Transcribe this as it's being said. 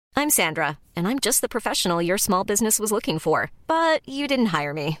I'm Sandra, and I'm just the professional your small business was looking for. But you didn't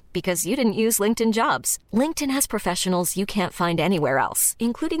hire me because you didn't use LinkedIn Jobs. LinkedIn has professionals you can't find anywhere else,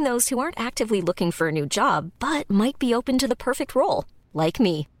 including those who aren't actively looking for a new job, but might be open to the perfect role, like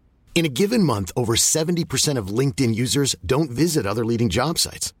me. In a given month, over 70% of LinkedIn users don't visit other leading job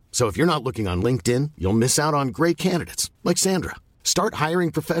sites. So if you're not looking on LinkedIn, you'll miss out on great candidates like Sandra. Start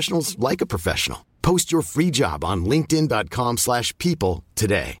hiring professionals like a professional. Post your free job on linkedin.com/people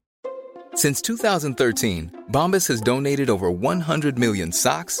today. Since 2013, Bombas has donated over 100 million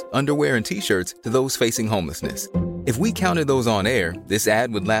socks, underwear, and T-shirts to those facing homelessness. If we counted those on air, this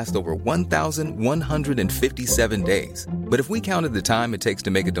ad would last over 1,157 days. But if we counted the time it takes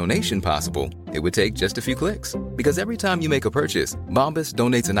to make a donation possible, it would take just a few clicks. Because every time you make a purchase, Bombas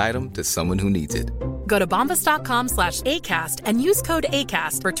donates an item to someone who needs it. Go to bombas.com/ACAST and use code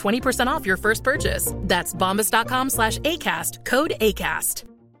ACAST for 20% off your first purchase. That's bombas.com/ACAST, code ACAST.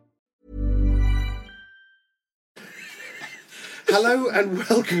 Hello and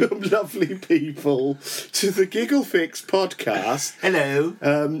welcome, lovely people, to the Gigglefix podcast. Hello.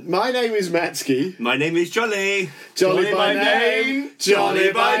 My name is Matsky. My name is Jolly. Jolly by name,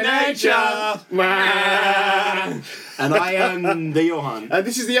 jolly by nature. And I am the Johan.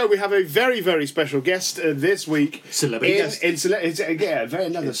 This is we have a very, very special guest this week. Celebrity guest.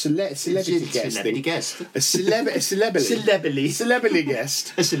 Another celebrity guest. Celebrity guest. A celebrity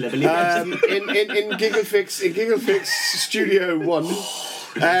guest. A celebrity guest. In Gigglefix Studio 1.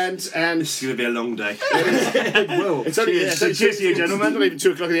 And This is going to be a long day. It will. It's only cheers to you, gentlemen. It's not even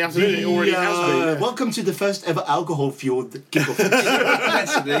 2 o'clock in the afternoon. It already has been. Welcome to the first ever alcohol-fueled Gigglefix.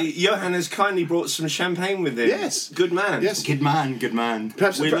 Actually, Johan has kindly brought some champagne with him. Yes. Good man. Yes. Good man. We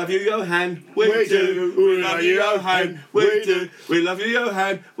love you, Johan. We do. We love you, Johan. We do. We love you,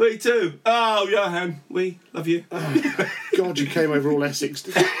 Johan. We do. Oh, Johan, we love you. Oh, God, you came over all Essex.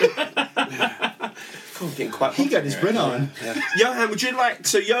 Getting quite He got his bread on. Johan, would you like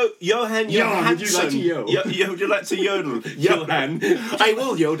to Johan, would you like to would you like to yodel? Johan, I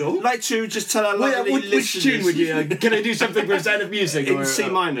will yodel. like to just tell our lovely listeners. Which tune would you? Can I do something for Sound of Music? In C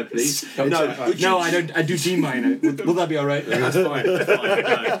minor, please. No, I don't. I do D minor. Will that be all right? That's fine.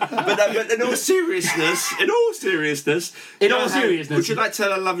 But in all seriousness, Johan, would you like to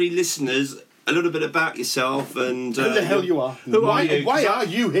tell our lovely listeners a little bit about yourself and who the hell you are? Who are you? Why are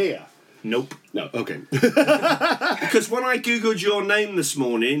you here? Nope. No, okay. Because when I googled your name this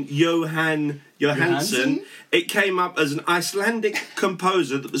morning, Johan Johansson, it came up as an Icelandic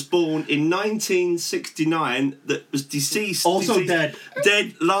composer that was born in 1969 that was deceased.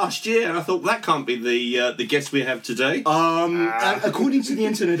 Dead last year. And I thought, that can't be the guest we have today. According to the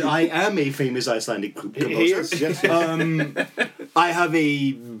internet, I am a famous Icelandic composer. He is, yes. I have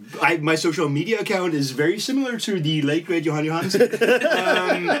my social media account is very similar to the late great Johan Johansson.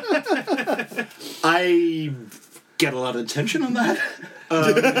 I get a lot of attention on that.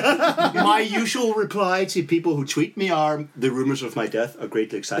 My usual reply to people who tweet me are, the rumors of my death are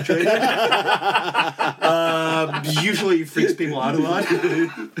greatly exaggerated. Usually freaks people out a lot. Let's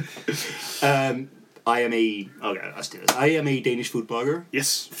do this. I am a Danish food blogger.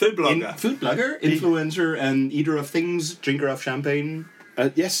 Yes. Food blogger. Influencer, and eater of things, drinker of champagne.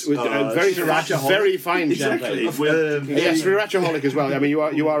 Yes, with very fine champagne. Yes, Srirachaholic as well. I mean,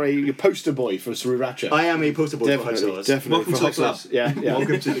 you are a poster boy for Sriracha. I am a poster boy for Hustlers. Definitely. Welcome to the club. Yeah.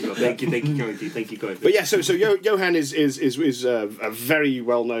 Welcome to the club. Thank you, Cohen. But yeah, so Johan is a very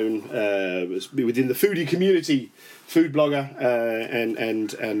well known within the foodie community. Food blogger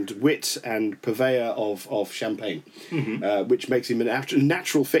and wit and purveyor of champagne, which makes him a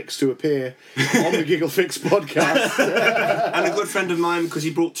natural fix to appear on the Gigglefix podcast. And a good friend of mine because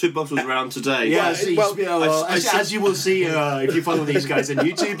he brought 2 bottles around today. Yeah, as you will see if you follow these guys on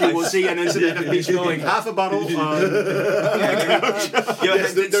YouTube, you will see an incident of me spilling half a bottle. Johan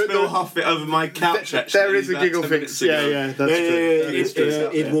did spill half it over my couch. Actually, there is a Gigglefix. Yeah, that's true.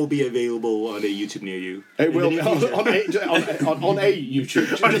 It will be available on a YouTube near you. It will. On a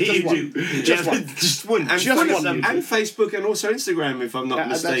YouTube. Just one. And Facebook and also Instagram, if I'm not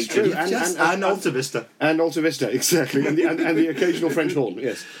mistaken. That's true. And Alta Vista. And Alta Vista, exactly. And the occasional French horn,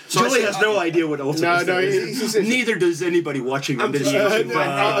 yes. So Julie has no idea what Alta Vista is. Neither does anybody watching on this YouTube.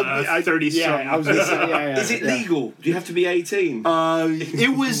 30 strong. I was going to say, Is it legal? Do you have to be 18?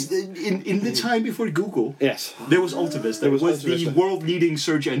 It was in the time before Google. Yes. There was Alta Vista. It was the world-leading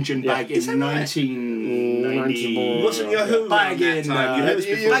search engine back in 1990. Wasn't Yahoo back in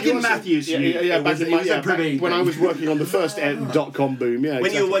Matthews? When I was working on the first .com boom. Yeah,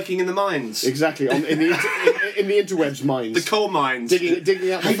 when you were working in the mines. Exactly, in the interwebs mines. The coal mines.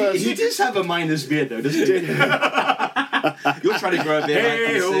 Digging out the first. He does have a miner's beard though, doesn't he? You're trying to grow a beard.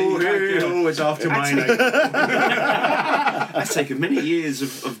 Hey-oh, it's off to mine. That's taken many years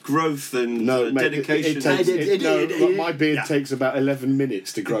of growth and dedication. My beard takes about 11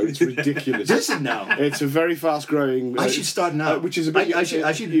 minutes to grow. It's ridiculous. Does it now? It's a very fast growing. I should start now. Which is a bit. I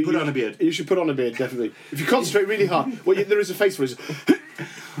should put on a beard. You should put on a beard, definitely. If you concentrate really hard, there is a face for it.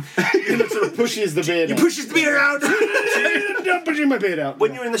 It sort of pushes the beard. He pushes the beard out. I'm pushing my beard out.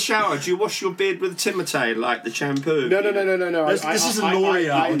 When you're in the shower, do you wash your beard with Timotei, like the shampoo? No. This is a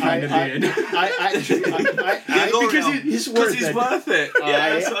L'Oreal kind of beard. Because he's worth it.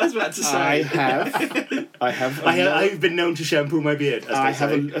 Yeah, that's what I was about to say. I've been known to shampoo my beard. I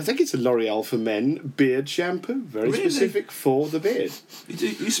think it's a L'Oreal for men beard shampoo, very specific for the beard.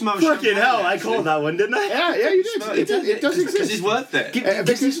 You smell. Fucking hell! I called that one, didn't I? Yeah, you did. It does exist because he's worth it.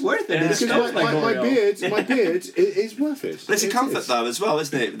 Because he's worth it. Because my beard is worth it. There's a comfort though as well,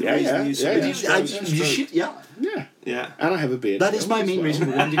 isn't it? Yeah. And I have a beard. That is my main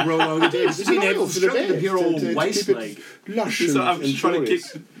reason for wanting to grow long beard. It's being able to stroke the pure old waist like. Lush so I'm just trying to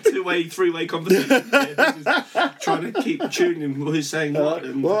keep three-way conversation. Trying to keep tuning who's saying what.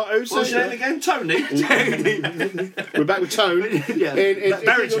 What's your name again? Tony. We're back with Tone.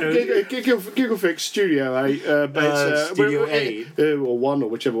 Baritone. Gigglefix Studio 8. Studio 8. Or 1, or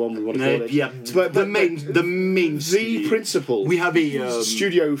whichever one we want to call it. Yeah, but the main principal. We have a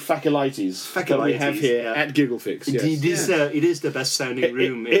studio faculitis that we have here at Gigglefix. Yes. It is the best sounding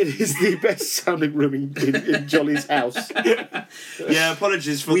room. It is the best sounding room in Jolly's house. Yeah,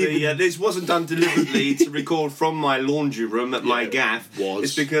 apologies for this wasn't done deliberately to record from my laundry room at my gaff.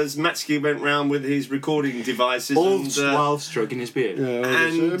 It's because Matsky went round with his recording devices while stroking his beard.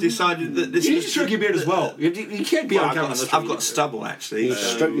 And decided that this you need to stroke your beard as well. You can't be on camera. I've got stubble actually.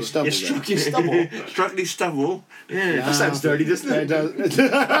 Stroke your stubble. Stroke your stubble. Stroke your stubble. Yeah. That sounds dirty, doesn't it? It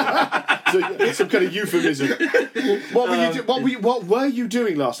does. Some kind of euphemism. What were you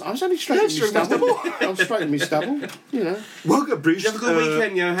doing last? I was only stroking my stubble. I was stroking my stubble. You know. Welcome, Bruce. Did you have a good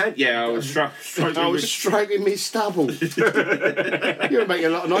weekend, Johan? Yeah, I was stroking me stubble. You were making a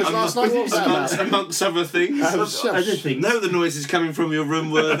lot of noise last night. What was that about? Amongst other things. No, the noises coming from your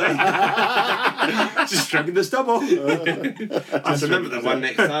room were they? Just stroking the stubble. Just remember the one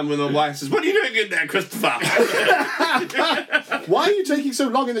next time when my wife says, "What are you doing in there, Christopher?" Why are you taking so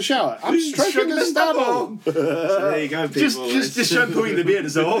long in the shower? I'm stroking the stubble. So there you go, people. Just shampooing the beard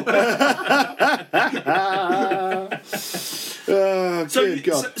is all. Good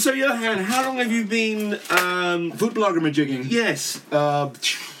God. So Johan, how long have you been food blogger majigging? Yes.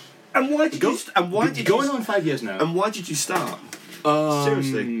 And why did you? Going on 5 years now. And why did you start?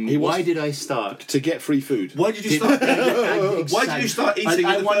 Seriously, why did I start? To get free food. Why did you start? Why did you start eating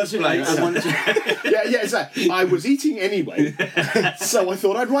in the first place? Exactly. I was eating anyway, so I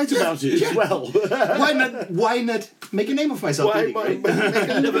thought I'd write about it as well. Why not make a name of myself? Make a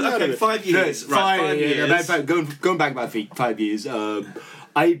okay, 5 years. Right, 5 years. Going back about 5 years.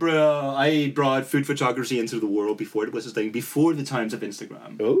 I brought food photography into the world before it was a thing, before the times of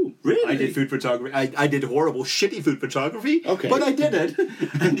Instagram. Oh, really? I did food photography. I did horrible, shitty food photography. Okay. But I did it.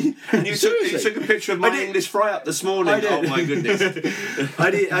 And you took a picture of my English fry up this morning. Oh my goodness.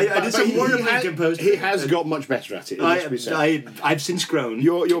 I did some wonderfully composed. He has got much better at it. I've since grown.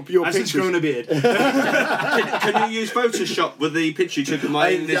 I've since grown a beard. Can you use Photoshop with the picture you took of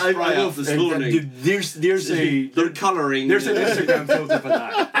my English fry up this morning? There's the colouring. There's an Instagram filter for that.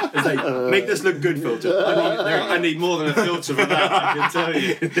 It's like, make this look good filter. I need more than a filter for that, I can tell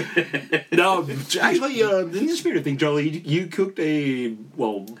you. No, actually, in the spirit of things, Jolly, you cooked a,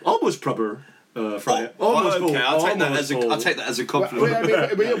 almost proper fry. Almost full. I'll take that as a compliment.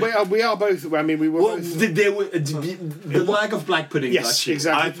 We are both. I mean, we were both. The lack of black pudding. Yes,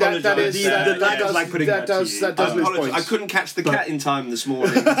 exactly. I apologise. The lack of black pudding. That does lose points. I couldn't catch the cat in time this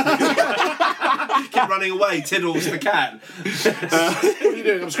morning. Kept running away. Tiddles the cat. What are you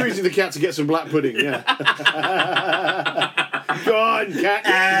doing? I'm squeezing the cat to get some black pudding. Yeah. Go on, cat.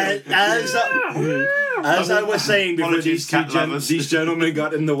 As I was saying before, these gentlemen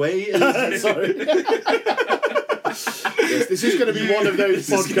got in the way. Sorry. Yes, this is going to be one of those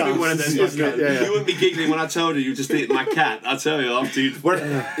podcasts. Yeah. You wouldn't be giggling when I told you just eating my cat. I'll tell you after you. We're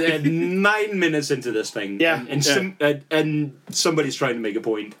 9 minutes into this thing. Yeah. And somebody's trying to make a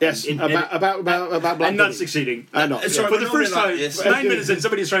point. Yes. About black I'm not succeeding. I'm not. Sorry, for the first time, like 9 minutes in,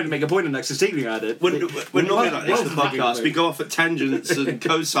 somebody's trying to make a point and not succeeding at it. We're normally like this, the podcast. We go off at tangents and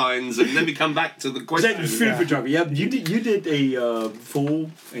cosines, and then we come back to the question. Food photography. Yeah, you did a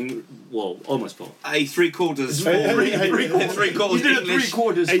full, almost full. A 3/4 full. Three-quarters You did a English.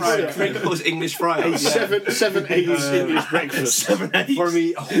 three-quarters fry. Three-quarters English fry. A 7/8 English breakfast. 7/8. For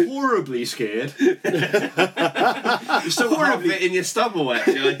me, horribly scared. You're still half it in your stomach,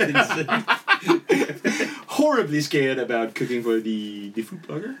 actually. I can see. Horribly scared about cooking for the food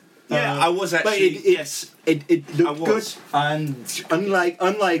blogger. Yeah, I was actually. But yes, it looked I good, was. and unlike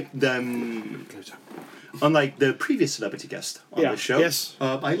the previous celebrity guest on the show, yes.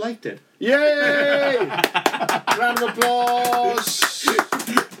 I liked it. Yay! Round of applause.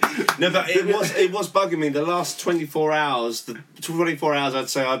 No, but it was bugging me. The last 24 hours, I'd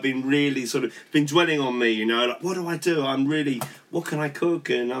say I've been really sort of been dwelling on me. You know, like what do I do? What can I cook?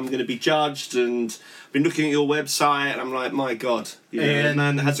 And I'm going to be judged. And I've been looking at your website, and I'm like, my God, a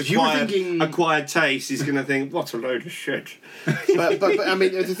man that has acquired taste, he's going to think, what a load of shit. but I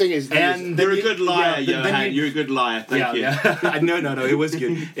mean, the thing is, And You're a good liar, Johan. You're a good liar. Thank you. Yeah. No, it was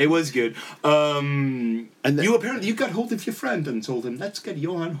good. It was good. And you got hold of your friend and told him, let's get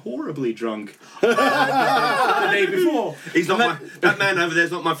Johan horribly drunk. The day before. He's not that man over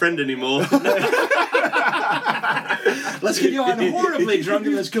there's not my friend anymore. Let's get Johan horribly drunk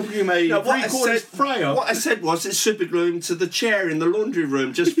and let's cook him a three-quarters fry-up. What I said was it should be glued to the chair in the laundry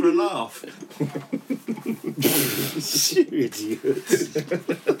room just for a laugh. You idiots. No,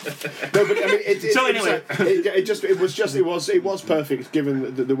 but I mean, it was perfect.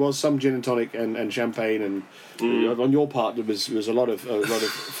 Given that there was some gin and tonic and champagne, and on your part there was a lot of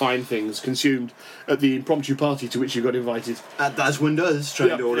fine things consumed at the impromptu party to which you got invited. As one does,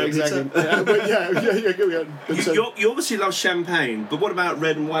 trying to order exactly. You obviously love champagne, but what about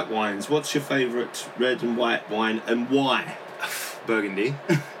red and white wines? What's your favourite red and white wine, and why? Burgundy.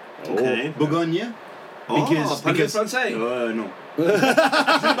 Okay. Bourgogne. Because Francais. No. But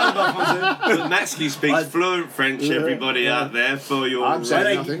Maxley speaks fluent French. Everybody out there for your. I'm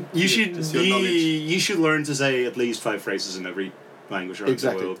saying nothing. You should learn to say at least 5 phrases in every language around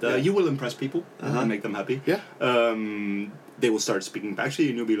the world. Yeah. You will impress people and make them happy. Yeah. They will start speaking back to you,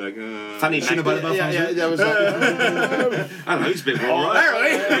 and you'll be like, funny. That was like, I don't know. It's a bit wrong,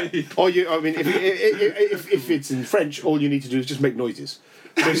 right? or if it's in French, all you need to do is just make noises.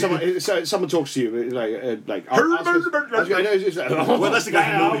 So someone talks to you like. Well, that's the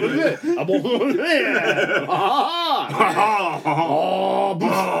guy.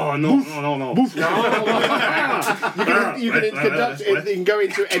 No. You can go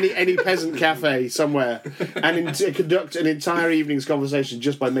into any peasant cafe somewhere and conduct an entire evening's conversation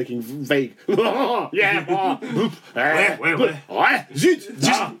just by making vague. Point at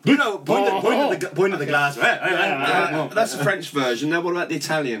the glass. That's the French version. Now, what about the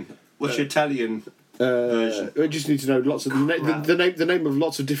Italian? What's your Italian version? I just need to know lots of the name of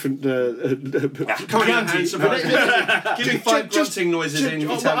lots of different. Come on, hands up. Give me 5 grunting noises in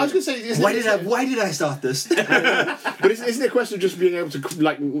Italian. I was going to say, why did I start this? But isn't it a question of just being able to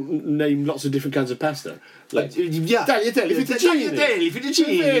name lots of different kinds of pasta? Like tagliatelle, fettuccine,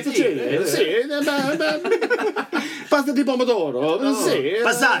 pasta di pomodoro,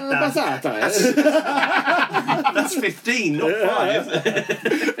 passata. That's 15, not 5.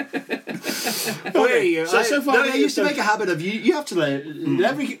 I used to make a habit of you have to in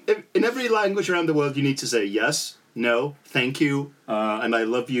every language around the world you need to say yes, no, thank you, and I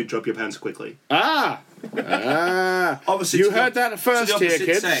love you. Drop your pants quickly. Obviously, you heard that first here,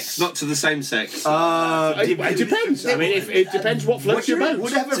 kids. Sex, not to the same sex. It depends. I mean, it depends what floats your boat.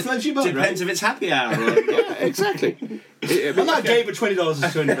 Whatever floats your boat. Depends if it's happy hour. Yeah, exactly. I'm not gay, but $20 is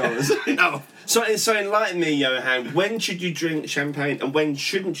 $20. No. So enlighten me, Johan. When should you drink champagne, and when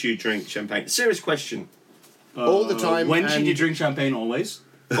shouldn't you drink champagne? Serious question. All the time. When should you drink champagne? Always.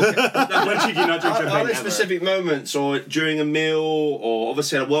 When should you not drink champagne? Are there specific moments, or during a meal, or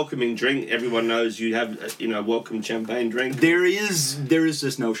obviously a welcoming drink? Everyone knows you have, welcome champagne drink. There is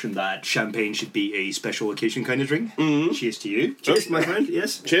this notion that champagne should be a special occasion kind of drink. Mm-hmm. Cheers to you. Cheers, my friend.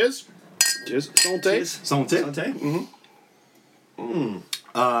 Yes. Cheers. Santé. Santé. Mm-hmm.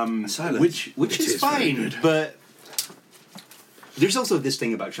 Which is fine, but there's also this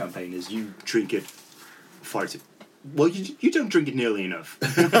thing about champagne is you drink it far too. Well, you don't drink it nearly enough.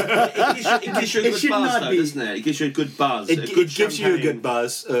 It gives you a good buzz, though, doesn't it? It gives you a good buzz. It gives you a good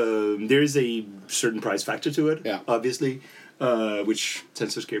buzz. There is a certain price factor to it, obviously, which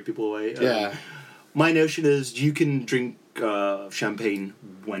tends to scare people away. My notion is you can drink champagne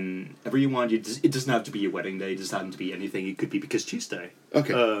whenever you want. It doesn't have to be a wedding day. It doesn't have to be anything. It could be because Tuesday.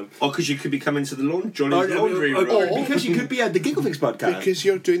 Okay. Or because you could be coming to the laundry room. Or because you could be at the Gigglefix podcast. Because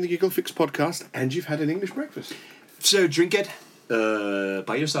you're doing the Gigglefix podcast and you've had an English breakfast. So drink it.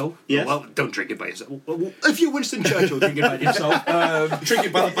 by yourself. Yes. Well, don't drink it by yourself. If you're Winston Churchill, drink it by yourself. Drink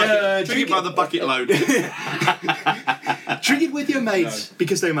it by the bucket. Drink it by the bucket load. Drink it with your mates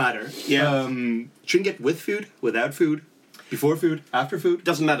because they matter. Yeah. Drink it with food, without food, before food, after food.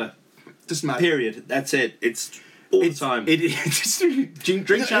 Doesn't matter. Doesn't matter. Period. That's it. It's all the time. Drink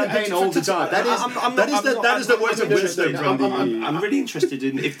champagne all the time. That is the words of wisdom. I'm really interested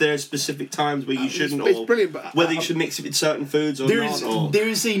in if there are specific times where you shouldn't, it's or brilliant, but whether you should mix it with certain foods or not. Or... There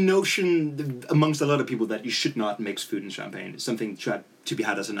is a notion amongst a lot of people that you should not mix food and champagne. It's something to be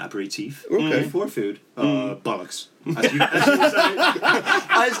had as an aperitif before food. Bollocks.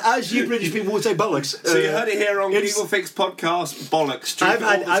 As you British people would say, bollocks. So you heard it here on Gigglefix podcast. Bollocks.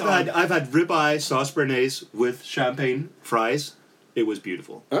 I've had ribeye sauce béarnaise with champagne fries. It was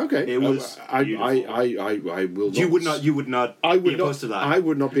beautiful. Okay. It was. I will not. You would not. I would be not. opposed to that. I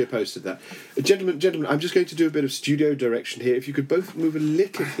would not be opposed to that. Gentlemen, I'm just going to do a bit of studio direction here. If you could both move a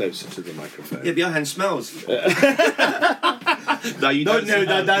little closer to the microphone. Yeah, Johan smells. No, you No,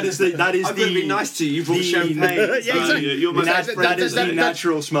 don't. that is the. I'm going to be nice to you. You brought champagne. Yeah, exactly. You're my best friend. That is the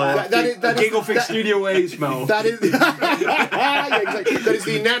natural smell. That is Gigglefix Studio A smell. That is yeah, exactly. That is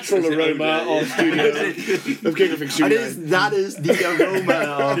the natural aroma of Gigglefix Studio. That is the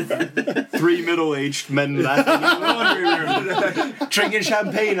aroma of 3 middle-aged men laughing in the laundry room, drinking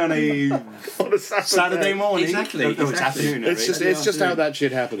champagne on a Saturday morning. Exactly. It's afternoon. It's just how that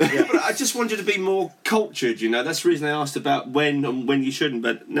shit happens. Yeah. But I just wanted to be more cultured, you know. That's the reason I asked about when and when you shouldn't.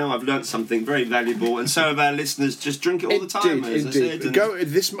 But now I've learnt something very valuable, and so have our listeners. Just drink it all the time. Indeed. Go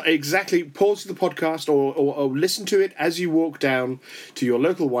this exactly. Pause the podcast or listen to it as you walk down to your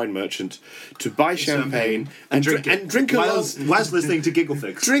local wine merchant to buy champagne and drink it. And drink along. Whilst listening to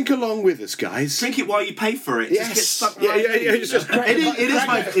Gigglefix. Drink along with us, guys. Drink it while you pay for it. Yes. Just get stuck Yeah. right in, It's just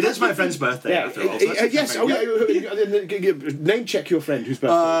It is my friend's birthday. After all, so yes. Name check your friend whose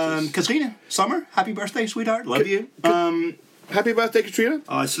birthday it is. Katrina, Summer, happy birthday, sweetheart. Love you. Happy birthday, Katrina.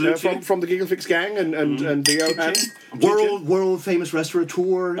 I salute you. From the Gigglefix gang and the Johan. World famous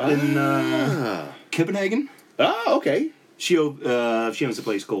restaurateur in Copenhagen. Ah, okay. She owns a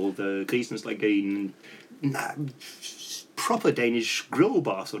place called Grisen. It's like a proper Danish grill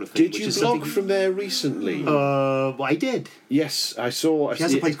bar sort of thing. Did you blog from there recently? Well, I did. Yes, I saw. She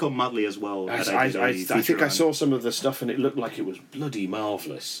has a place called Mudley as well. I think I saw some of the stuff and it looked like it was bloody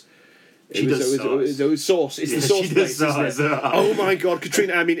marvellous. It was sauce. It's the sauce place, isn't it? Oh my God,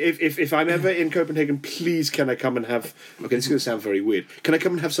 Katrina! I mean, if I'm ever in Copenhagen, please can I come and have? Okay, this is going to sound very weird. Can I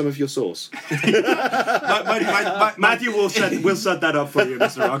come and have some of your sauce? Matthew will set that up for you,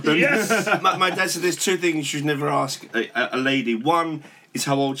 Mr. Ogden. Yes. My dad said there's two things you should never ask a lady. One is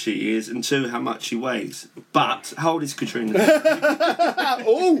how old she is, and two, how much she weighs. But how old is Katrina? Put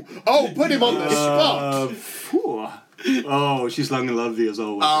him on the spot. Oh, she's long and lovely as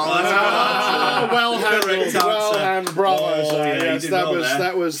always. Well handled, bravo. Yes,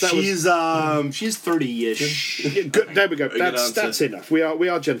 that was. She's 30-ish. Good, there we go. That's enough. We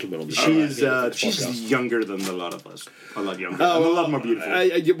are gentlemen on this. She's younger than a lot of us. A lot younger. And a lot more beautiful.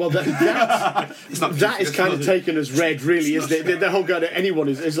 Well, that is kind of taken as read, really, isn't it? The whole guy that anyone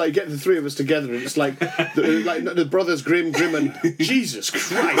is like getting the three of us together, and it's like the brothers Grimm, and Jesus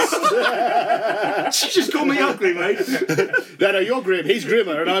Christ. She just called me ugly, mate. No, you're grim. He's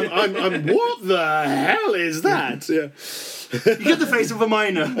grimmer, and I'm. What the hell is that? Yeah. You get the face of a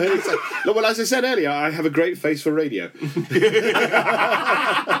miner. Well, as I said earlier, I have a great face for radio.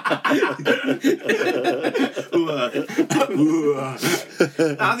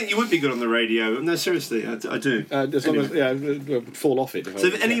 I think you would be good on the radio. No, seriously, I do. As long as fall off it. So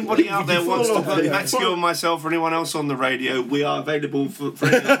if anybody out there wants to put Matthew or myself or anyone else on the radio, we are available for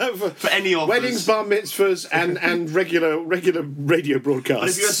any offers. Weddings, bar mitzvahs, and regular radio broadcasts. And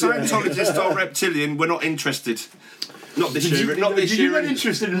if you're a Scientologist or reptilian, we're not interested. Not this year. Not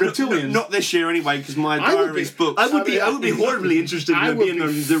interested in reptilians. Not this year anyway, because my diary's booked. I would be horribly interested in being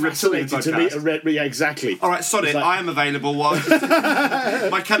the reptilian podcast. Yeah, exactly. All right, sod it. I am available. My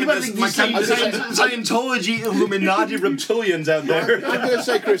calendar's Scientology, Illuminati, reptilians out there. I'm going to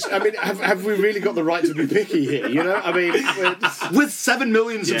say, Chris. I mean, have we really got the right to be picky here? You know, I mean, with 7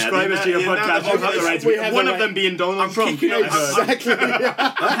 million subscribers to your podcast, you have the right to be. One of them being Donald Trump. Exactly.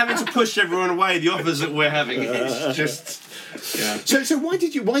 I'm having to push everyone away. The offers that we're having, it's just. Yeah. So why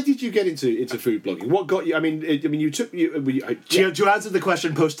did you get into food blogging? What got you? I mean, you took to answer the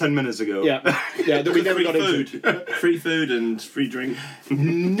question post 10 minutes ago. Yeah, that we never got into. Free food and free drink.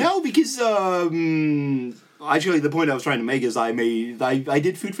 No, because actually the point I was trying to make is I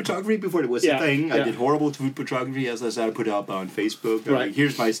did food photography before it was a thing. Yeah. I did horrible food photography, as I said. I put it up on Facebook. Right. Like,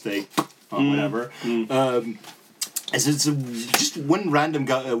 here's my steak, or whatever. As it's just one random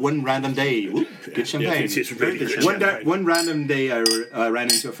day. Ooh, good champagne. It's really good champagne. One random day, I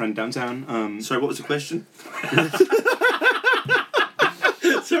ran into a friend downtown. Sorry, what was the question?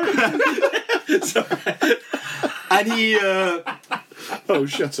 Sorry. And he. Oh,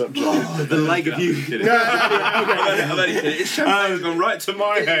 shut up, John. The like of you. It's champagne's gone right to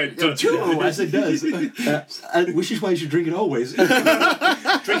my head. As it does. Which is why you should drink it always. Drink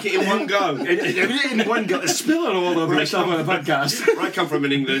it in one go. In one go. Spill it all over yourself on a podcast. Where I come from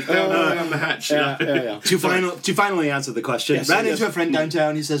in England. Down the hatch. To finally answer the question, Yes, ran into a friend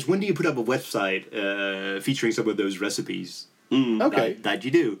downtown. He says, "When do you put up a website featuring some of those recipes that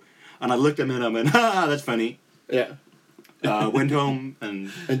you do?" And I looked at him and I went, that's funny. Yeah. Went home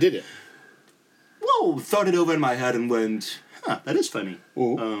and did it. Well, thought it over in my head and went, that is funny.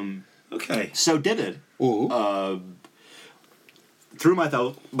 Okay. So did it. Threw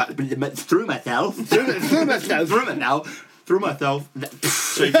myself. I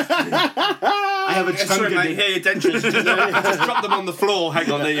have a chunk Sorry, mate. Here, your dentures. Just drop them on the floor.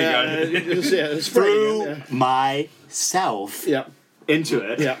 Hang on, there you go. Threw myself into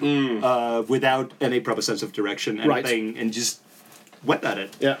it without any proper sense of direction, anything, and just went at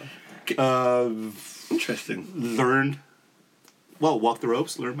it. Yeah. Interesting. Walked the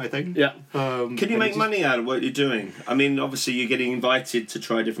ropes, learned my thing. Yeah. Can you make money out of what you're doing? I mean, obviously you're getting invited to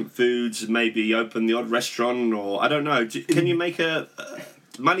try different foods, maybe open the odd restaurant, or I don't know. Can you make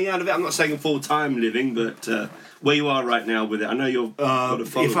money out of it? I'm not saying a full-time living, but where you are right now with it, I know you're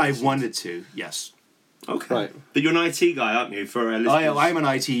if I wanted to, yes. Okay. Right. But you're an IT guy, aren't you? For I'm an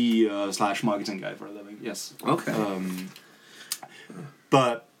IT / marketing guy for a living, yes. Okay.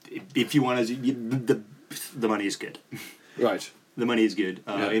 But if you want to, the money is good. Right. The money is good.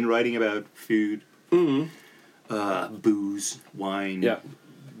 In writing about food, booze, wine. Yeah.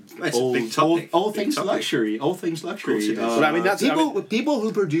 It's a big topic. All things luxury. All things luxury. Well, I mean, people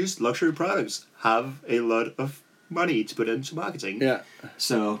who produce luxury products have a lot of money to put into marketing. Yeah.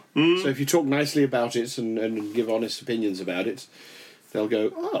 So if you talk nicely about it and give honest opinions about it, they'll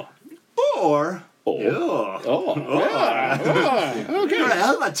go, Or okay. Well,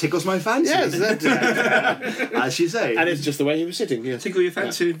 that tickles my fancy. Yes, as you say. And it's just the way he was sitting. Yeah. Tickle your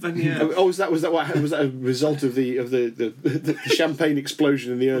fancy. Yeah. Was that a result of the champagne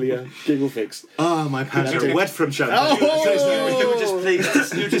explosion in the earlier Gigglefix? Oh, my pants are wet from champagne. You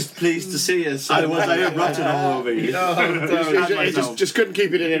were just pleased to see us. I rubbed it all over you. Just couldn't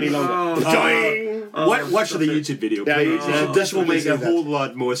keep it in any longer. Watch the YouTube video, please. This will make a whole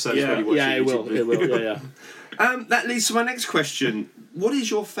lot more sense when you watch the YouTube video. It will. Yeah. That leads to my next question. What is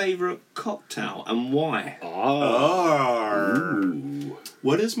your favourite cocktail and why?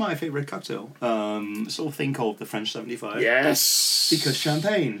 What is my favourite cocktail? This little thing called the French 75. Yes. Because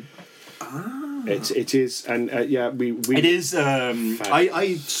champagne. It is, and we. It is.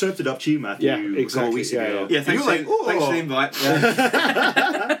 I served it up to you, Matthew. Yeah, exactly. A couple weeks ago. Yeah, thanks for the invite.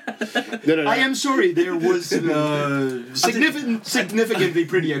 No. I am sorry. There was significantly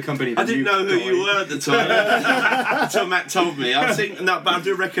prettier company. I didn't know who you were at the time until Matt told me. I think but I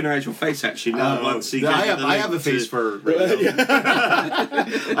do recognise your face actually now. I have a face for.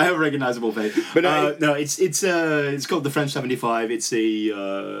 I have a recognisable face. But it's called the French 75. It's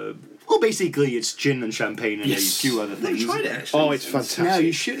a. Basically, it's gin and champagne and a few other things. I've tried it, actually. Oh, it's fantastic. Now,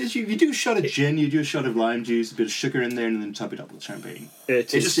 you do a shot of gin, you do a shot of lime juice, a bit of sugar in there, and then top it up with champagne.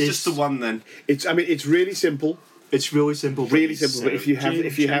 It's just the one then. It's really simple. It's really simple. Really simple. But if you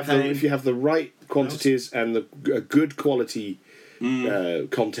have the right quantities and the good quality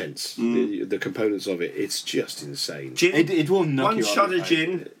contents, the components of it, it's just insane. Gin, it will knock you out. One shot of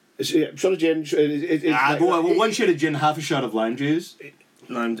gin. Shot of gin. One shot of gin, half a shot of lime juice.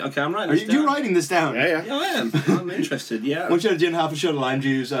 Okay, I'm writing this down. You're writing this down? Yeah, I am. I'm interested, yeah. One shot of gin, half a shot of lime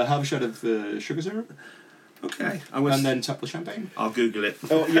juice, half a shot of sugar syrup. Okay. And then top with champagne. I'll Google it.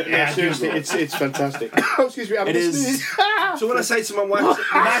 Oh, yeah, seriously, it's fantastic. Oh, excuse me, it is. So when I say to my wife...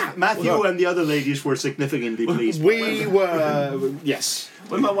 Matthew and the other ladies were significantly pleased. We were, yes.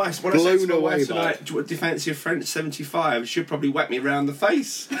 When I say to my wife tonight, do you fancy a French 75? She'll probably whack me round the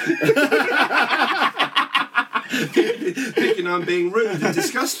face. Thinking I'm being rude and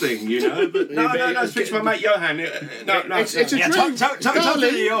disgusting, but no, speak to my mate Johan. It's a drink. Talk to Johan.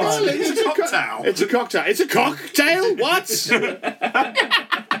 It's a cocktail. It's a cocktail. It's a cocktail? What?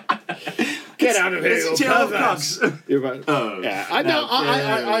 Get out of It's a tale of cocks. Yeah,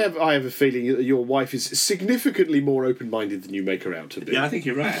 I have a feeling that your wife is significantly more open-minded than you make her out to be. Yeah, I think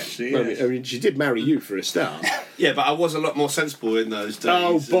you're right, actually. I mean, she did marry you for a start. Yeah, but I was a lot more sensible in those days.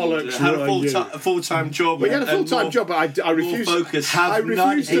 Oh, bollocks! I had a full-time job. Well, you had a full-time job, but I refuse. Have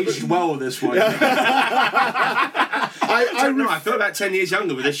not aged well, this one. I feel about 10 years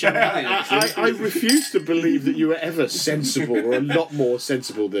younger with this champagne. I refuse to believe that you were ever sensible or a lot more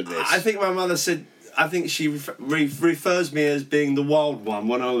sensible than this. I think my mother said. I think she refers me as being the wild one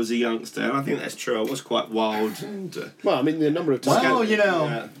when I was a youngster, and I think that's true. I was quite wild. And, well, I mean, the number of times. Well, you know.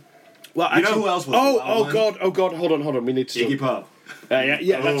 Yeah. Well, actually, you know who else was? Oh God! Hold on. We need to. Iggy Pop.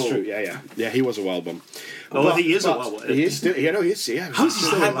 Yeah, that's true. Yeah. He was a wild one. Oh, he is a wild one. He is still. He's. Yeah. How is he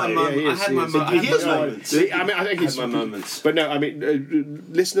still alive? I had my moments. I think he's my moments. But no, I mean,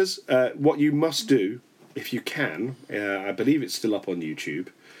 listeners, what you must do, if you can, I believe it's still up on YouTube.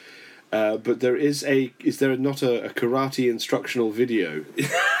 But there is there not a karate instructional video?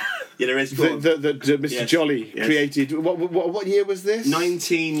 Yeah, there is. That Mr. Jolly created. What year was this?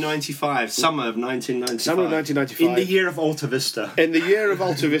 1995. Summer of 1995. Summer of 1995. In the year of Alta Vista. In the year of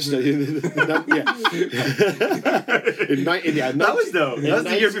Alta Vista. That was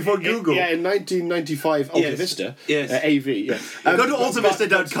the year before Google. Yeah, in 1995, Alta Vista. Yes. AV. Yeah. Go to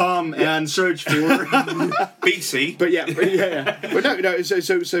altavista.com and search for BC. But no. So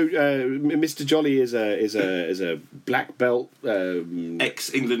Mr. Jolly is a black belt.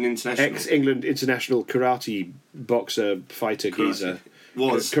 Ex-England international karate boxer fighter geezer.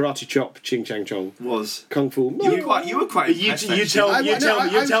 Was karate chop, ching chang chong. Was kung fu. You were quite. You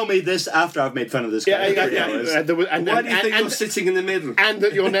tell me this after I've made fun of this guy. And why do you think you're sitting in the middle? And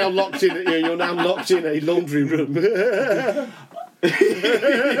that you're now locked in. You're now locked in a laundry room. You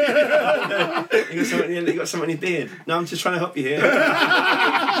got something in your beard. No, I'm just trying to help you here.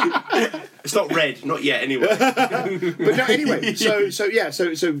 It's not red, not yet. Anyway. But no, anyway. So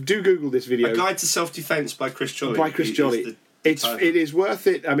do Google this video. A Guide to Self-Defense by Chris Jolly. It is worth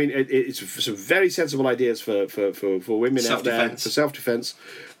it. I mean, it's some very sensible ideas for women out there for self-defense,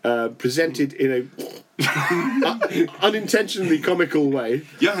 presented in a unintentionally comical way.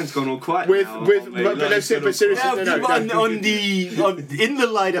 Johan's gone all quiet now. But seriously, in the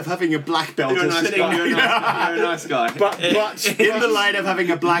light of having a black belt, you're a nice guy. You're a nice guy. But in the light of having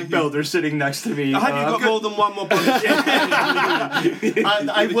a black belt, they're sitting next to me. Have you got more than one more point?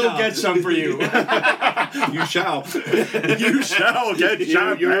 I will get some for you. You shall. You shall get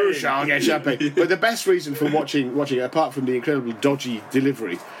champagne. You shall get champagne. But the best reason for watching, apart from the incredibly dodgy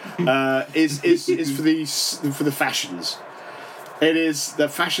delivery, is for the fashions. It is the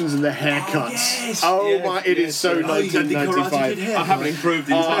fashions and the haircuts. It is so 1995. I haven't improved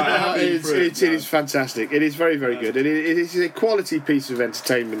entirely. It is fantastic. It is very, very good. It is a quality piece of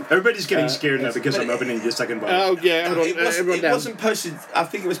entertainment. Everybody's getting scared now because I'm opening the second one. Oh yeah, it wasn't posted. I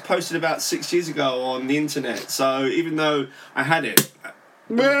think it was posted about 6 years ago on the internet. So even though I had it,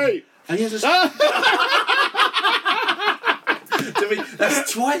 wait.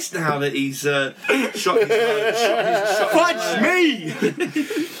 That's twice now that he's shot his Fudge me!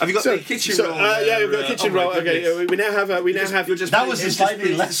 Have you got the kitchen roll? Yeah, we've got a kitchen roll. Okay, we now have. That was a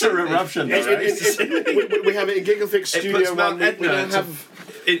slightly lesser eruption. We have it in Gigglefix Studio 1. We now have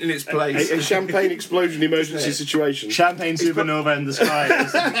in its place a champagne explosion emergency situation. Champagne supernova in the sky.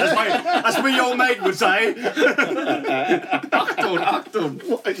 That's what your mate would say. Achtung.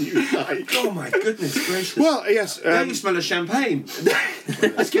 What are you like? Oh my goodness gracious. Well, yes. Now you smell of champagne.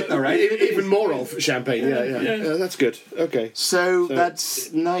 That's good though, right? Even more of champagne. Yeah. That's good. Okay. So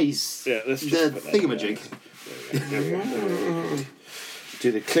that's nice. Yeah, let's just the thingamajig.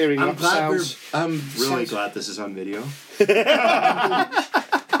 Do the clearing up sounds. I'm really glad this is on video. That's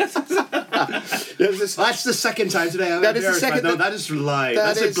the second time today. That is the second. That is live.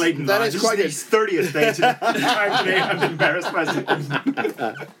 That's a blatant lie. That is quite his 30th day today. I'm embarrassed myself.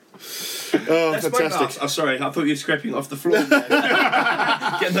 Oh, that's fantastic. Oh, sorry, I thought you were scraping off the floor.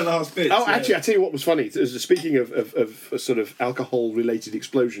 Getting the last bit. Oh, actually, I'll tell you what was funny. Speaking of sort of alcohol-related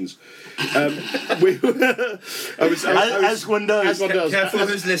explosions, as one does. Careful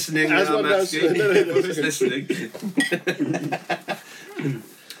who's listening. As one does. Careful who's listening.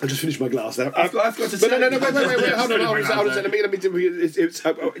 I just finished my glass now. I've got to say. No, wait. Hold on. Let me do.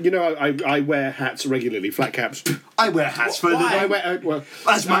 I wear hats regularly, flat caps. I wear hats for the day.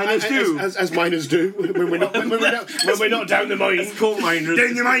 As miners do. As miners do. When we're not down the mine. It's called miners.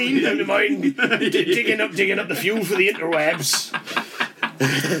 Down the mine. Digging up the fuel for the interwebs.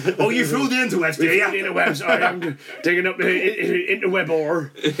 Oh, you threw the interwebs, do you? The interwebs. I am digging up the interweb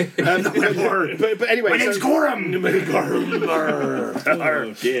ore. But anyway, My name's Gorham.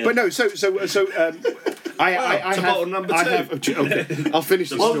 Oh, dear. But no, I have number 2. Okay, I'll finish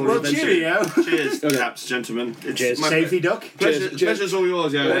the story. Well, cheerio. Cheers, chaps, gentlemen. Cheers. Safety duck. Pleasure's all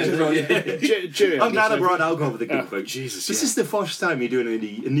yours, Cheerio. I'm glad I brought alcohol for the Gigglefix. Jesus, this is the first time you're doing an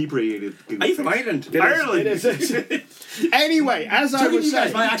inebriated Gigglefix. Are you from Ireland? Ireland. Anyway, as I was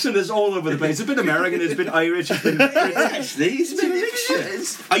saying, my accent is all over the place. It's been American, it's been Irish, it's been actually, it's been a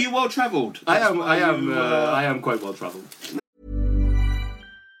mixture. Are you well travelled? I am quite well travelled.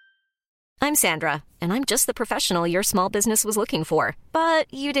 I'm Sandra, and I'm just the professional your small business was looking for. But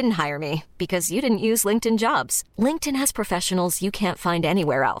you didn't hire me because you didn't use LinkedIn Jobs. LinkedIn has professionals you can't find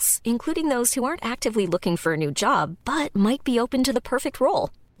anywhere else, including those who aren't actively looking for a new job, but might be open to the perfect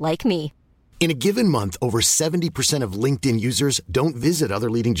role, like me. In a given month, over 70% of LinkedIn users don't visit other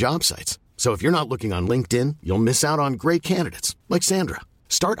leading job sites. So if you're not looking on LinkedIn, you'll miss out on great candidates like Sandra.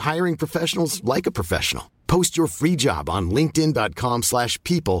 Start hiring professionals like a professional. Post your free job on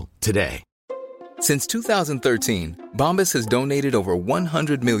linkedin.com/people today. Since 2013, Bombas has donated over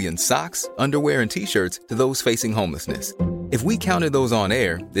 100 million socks, underwear, and T-shirts to those facing homelessness. If we counted those on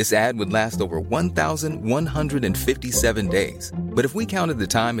air, this ad would last over 1,157 days. But if we counted the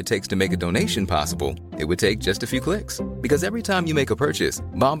time it takes to make a donation possible, it would take just a few clicks. Because every time you make a purchase,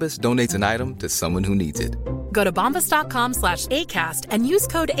 Bombas donates an item to someone who needs it. Go to bombas.com/ACAST and use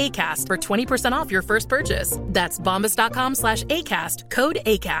code ACAST for 20% off your first purchase. That's bombas.com/ACAST, code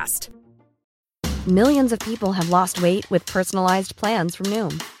ACAST. Millions of people have lost weight with personalized plans from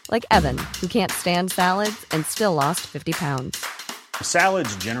Noom. Like Evan, who can't stand salads and still lost 50 pounds.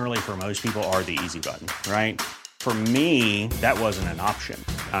 Salads generally for most people are the easy button, right? For me, that wasn't an option.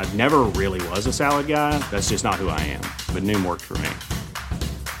 I never really was a salad guy. That's just not who I am. But Noom worked for me.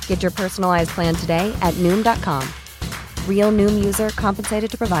 Get your personalized plan today at Noom.com. Real Noom user compensated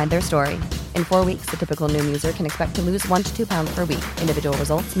to provide their story. In 4 weeks, the typical Noom user can expect to lose 1 to 2 pounds per week. Individual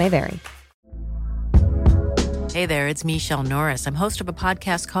results may vary. Hey there, it's Michelle Norris. I'm host of a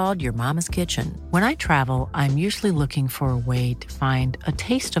podcast called Your Mama's Kitchen. When I travel, I'm usually looking for a way to find a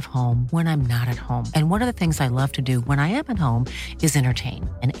taste of home when I'm not at home. And one of the things I love to do when I am at home is entertain.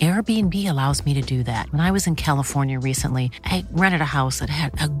 And Airbnb allows me to do that. When I was in California recently, I rented a house that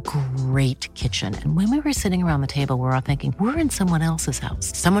had a great kitchen. And when we were sitting around the table, we were all thinking, we're in someone else's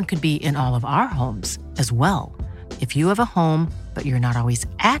house. Someone could be in all of our homes as well. If you have a home, but you're not always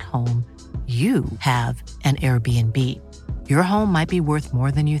at home, you have an Airbnb. Your home might be worth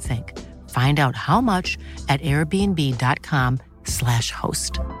more than you think. Find out how much at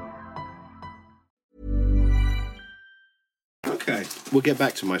airbnb.com/host. Okay. We'll get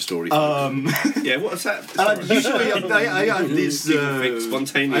back to my story. Yeah, what's that? Usually, I have this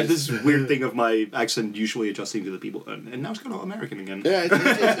spontaneous. I have this weird thing of my accent usually adjusting to the people, and now it's kind of American again. Yeah,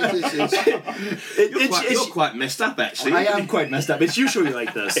 you're quite messed up, actually. I am quite messed up. It's usually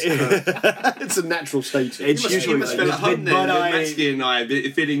like this. It's a natural state. You must feel at home then. Matsky and I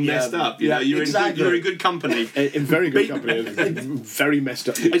feeling messed up. You know, you're in good company. In very good company. Very messed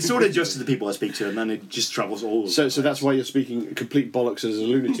up. It's sort of just to the people I speak to, and then it just travels all over. So that's why you're speaking complete bollocks as a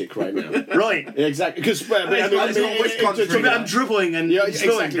lunatic right now. Right. Exactly. Because I'm dribbling and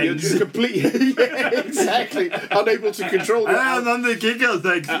exactly. You're just completely exactly unable to control. I'm on the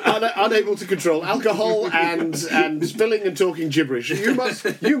Gigglefix. Unable to control alcohol and spilling and talking gibberish. You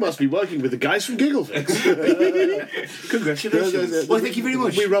must be working with the guys from Gigglefix. Congratulations. Well, thank you very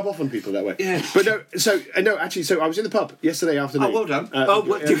much. We rub off on people that way. Yeah. But actually, I was in the pub yesterday afternoon. Oh, well done.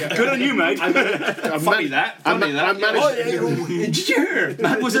 Good on you, mate. Funny that. Did you hear?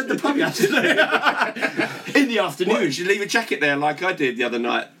 Matt was at the pub yesterday in the afternoon. What, did you leave a jacket there like I did the other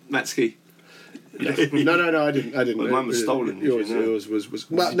night, Matsky? No, I didn't. Well, mine was stolen. Yours was.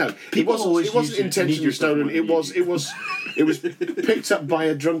 Well, no, it wasn't intentionally stolen. It was picked up by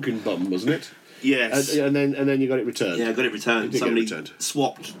a drunken bum, wasn't it? Yes. And then you got it returned. Yeah, I got it returned. Somebody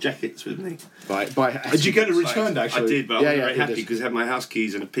swapped jackets with me. Did you get it returned, actually? I did, but I was very happy because it had my house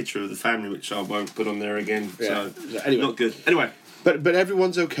keys and a picture of the family, which I won't put on there again. Yeah. So, anyway. Not good. Anyway. But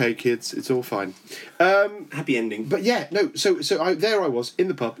everyone's okay, kids. It's all fine. Happy ending. But yeah, no. So I was in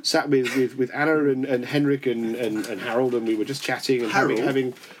the pub, sat with Anna and Henrik and Harold, and we were just chatting and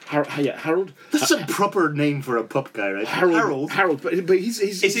having Harold. That's a proper name for a pub guy, right? Harold. But he's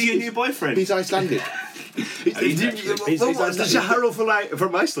is he your new boyfriend? He's Icelandic. Is it Harold from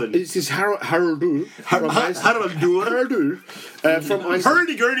Iceland? It's Haraldur from Iceland. Haraldur from Iceland.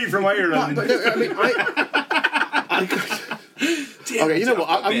 Hurdy-gurdy from Ireland. But no, I mean, Okay, you know what?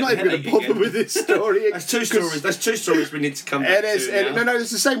 I'm not even going to bother with this story. That's two stories. That's two stories we need to come back to. No,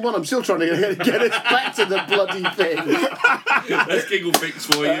 it's the same one. I'm still trying to get us back to the bloody thing. That's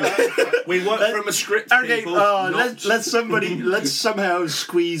Gigglefix for you. We work from a script. Okay, let's somehow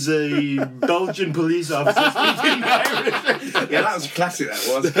squeeze a Belgian police officer speaking Irish. Yeah, that was classic.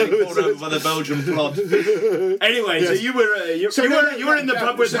 That was getting pulled over by the Belgian plod. Anyway, yes. So you were in the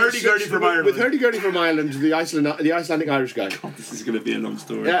pub with Hurdy-Gurdy from Ireland. With Hurdy-Gurdy from Ireland, the Icelandic Irish guy. God, this is going to be a long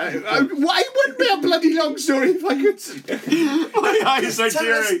story. Why wouldn't be a bloody long story if I could? My eyes are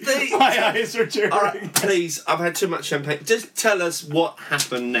tearing. My eyes are tearing. All right, please, I've had too much champagne. Just tell us what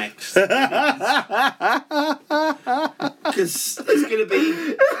happened next. Because it's going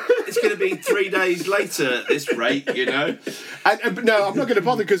to be 3 days later at this rate, you know. No, I'm not going to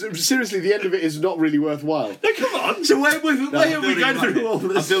bother because seriously, the end of it is not really worthwhile. No, come on. So why are we going through all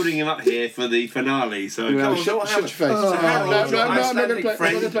this? I'm building him up here for the finale. So no, shut your face. Harold, your Icelandic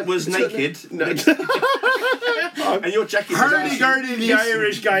friend, was naked. And your jacket. Hurdy-Gurdy, the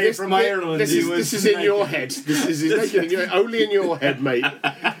Irish guy from Ireland. This is in your head. This is naked. Only in your head, mate.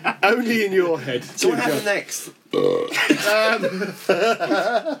 Only in your head. So what happened next? That's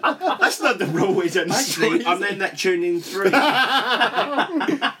not the real way to actually, I'm then that tuning through.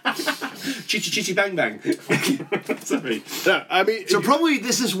 Chitty chitty bang bang. Sorry. No, I mean, so probably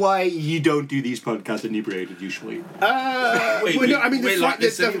this is why you don't do these podcasts inebriated usually. I was going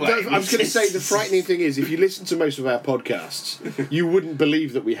to say the frightening thing is if you listen to most of our podcasts, you wouldn't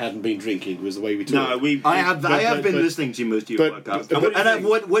believe that we hadn't been drinking. Was the way we talk. No, I have been listening to most of your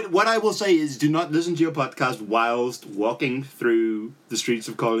podcasts. What I will say is, do not listen to your podcast whilst walking through the streets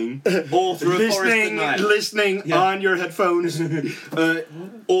of Colleen, or through a forest at night. Listening on your headphones,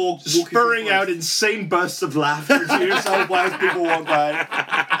 or spurring out insane bursts of laughter to yourself while people walk by.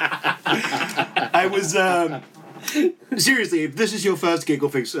 I was seriously, if this is your first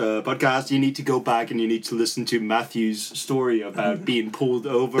Gigglefix podcast, you need to go back and you need to listen to Matthew's story about being pulled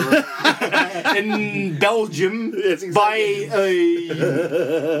over in Belgium by a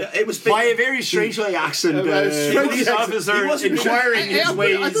very strangely accent police officer inquiring his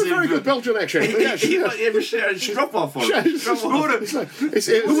ways. I thought a very good Belgian accent. He was sharing strop off on Who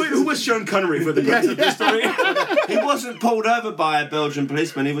was Sean Connery for the rest of the story? He wasn't pulled over by a Belgian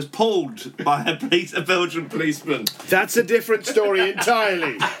policeman, he was pulled by a Belgian policeman. That's a different story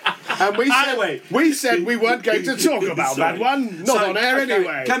entirely. And we said we weren't going to talk about that one. Not on air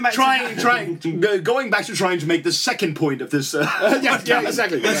anyway. Going back to trying to make the second point of this. Yeah,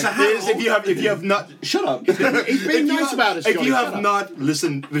 exactly. If you have not, shut up. He's being nice about us. If you have not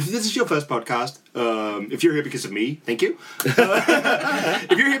listened, if this is your first podcast, if you're here because of me, thank you.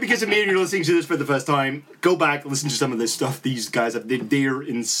 If you're here because of me and you're listening to this for the first time, go back, listen to some of this stuff. These guys they're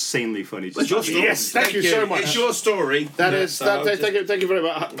insanely funny. It's your story. Yes, thank you so much. It's your story. Thank you very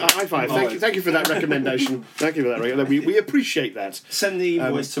much. High five. Thank you for that recommendation. Thank you for that recommendation. We appreciate that. Send the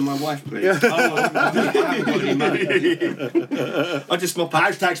invoice to my wife, please. I just mop up.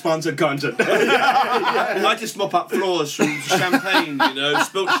 Hashtag sponsored content. I just mop up floors from champagne,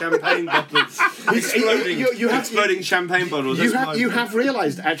 spilt champagne bottles. Exploding champagne bottles. You have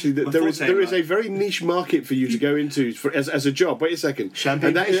realised actually that there is a very niche market for you to go into as a job. Wait a second.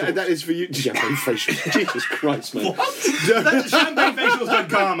 Champagne and that is for you. Champagne facials. Jesus Christ, man. What? That's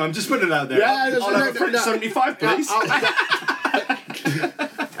champagnefacials.com. I'm just putting it out there. Yeah, I'll have a French 75, please.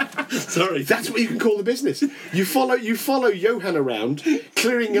 Sorry. That's what you can call the business. You follow Johan around,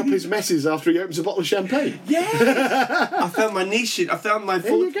 clearing up his messes after he opens a bottle of champagne. Yeah. I found my niche. I found my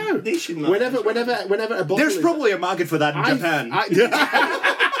full niche in life. Whenever a bottle. There's probably a market for that in Japan.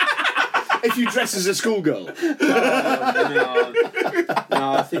 If you dress as a schoolgirl. No,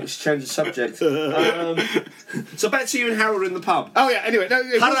 I think we should change the subject. So back to you and Harold in the pub. Oh yeah. Anyway, no,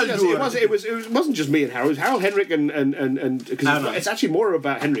 it wasn't just me and Harold. It was Harold, Henrik, and because it's actually more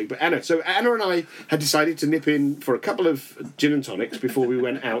about Henrik, but Anna. So Anna and I had decided to nip in for a couple of gin and tonics before we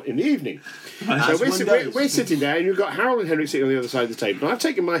went out in the evening. So we're sitting there, and you've got Harold and Henrik sitting on the other side of the table, and I've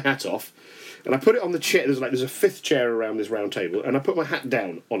taken my hat off. And I put it on the chair. There's a fifth chair around this round table, and I put my hat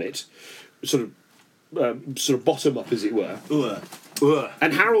down on it, sort of bottom up, as it were.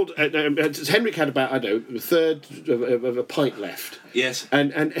 And Harold, Henrik had about a third of a pint left. Yes.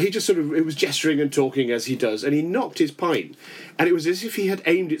 And he just he was gesturing and talking as he does, and he knocked his pint, and it was as if he had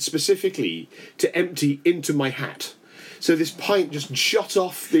aimed it specifically to empty into my hat. So this pint just shot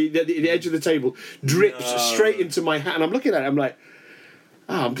off the edge of the table, dripped straight into my hat, and I'm looking at it, I'm like,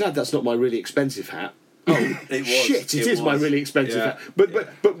 I'm glad that's not my really expensive hat. Oh, it was. Shit! It is my really expensive hat. But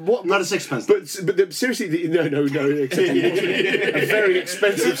what? Not a sixpence. But seriously, no. A very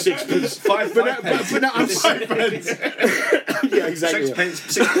expensive sixpence. Five pence. But no, I'm 5 pence. Yeah, exactly. 6 pence,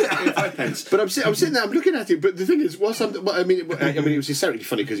 6 pence, 5 pence. But I'm sitting there, I'm looking at it. But the thing is, it was hysterically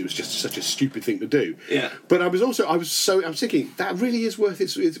funny because it was just such a stupid thing to do. Yeah. But I'm thinking that really is worth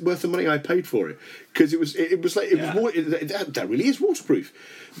it's worth the money I paid for it, because it was that really is waterproof,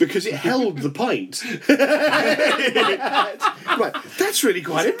 because it held the pint. Right, that's really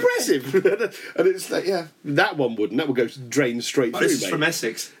quite impressive. And it's like, yeah, that one wouldn't. That would go drain straight through. This is from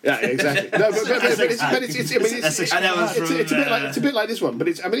Essex. Yeah, exactly. No, but it's a bit like this one. But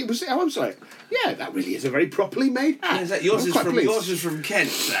I was like, yeah, that really is a very properly made hat. Yours is from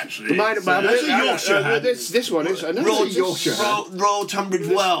Kent, actually. Yorkshire. This one is Yorkshire. Royal Tunbridge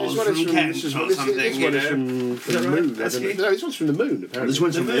Wells from Kent or something. This one is from the moon. No, this one's from the moon. Apparently, this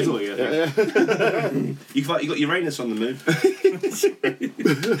one's from Italy. You got Uranus on the moon.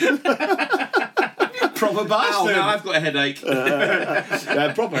 Proper bastard. Now I've got a headache.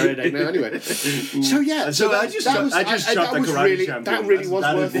 Proper headache now. Anyway. So yeah. So I just shot the karate champion. That really was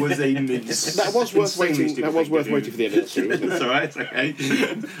worth. That was worth waiting. That was worth waiting for the end of the series. That's all right. It's okay.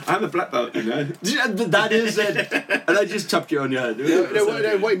 I'm a black belt, you know. That is it. And I just tapped you on your head. No,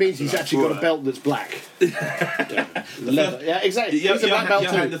 what it means, he's actually got a belt that's black. Leather. Yeah, exactly. He's a black belt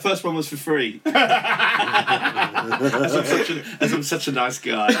too. The first one was for free. As I'm such a nice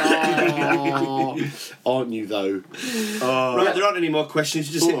guy. Aren't you though? Right, there aren't any more questions.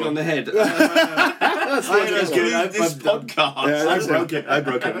 You just hit me on the head. That's this podcast. Yeah, I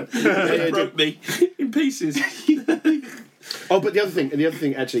broke it. It broke me in pieces. Oh, but the other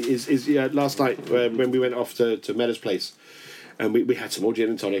thing actually is last night when we went off to Meadows' place. And we had some more gin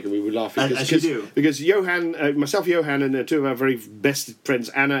and tonic, and we were laughing because Johan, myself, Johan, and two of our very best friends,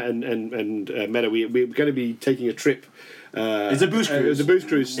 Anna and Meadow, we were going to be taking a trip. It's a booze cruise. It's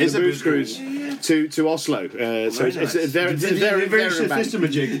a booze cruise to Oslo. So it's very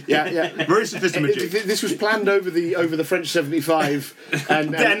sophisticated. Yeah. Very sophisticated. This was planned over the French 75,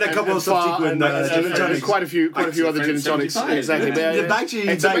 and a couple of subsequent and quite a few other gin and tonics. Exactly. Yeah.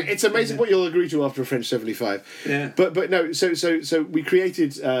 It's amazing what you'll agree to after a French 75. Yeah. But no. So we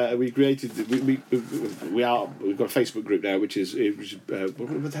created. We've got a Facebook group now, which is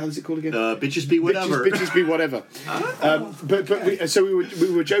what the hell is it called again? Bitches Be Whatever. Bitches Be Whatever.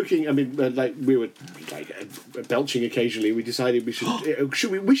 We were joking. I mean, we were belching occasionally. We decided we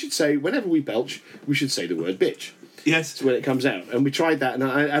should say, whenever we belch, we should say the word bitch. Yes, when it comes out, and we tried that, and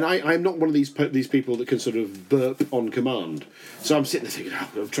I'm not one of these people that can sort of burp on command. So I'm sitting there thinking,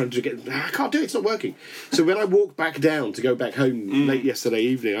 I'm trying to I can't do it. It's not working. So when I walked back down to go back home late yesterday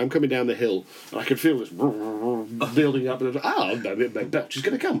evening, I'm coming down the hill, and I can feel this building up, and belch is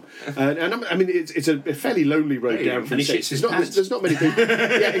going to come. It's a fairly lonely road down from the States. There's not many people.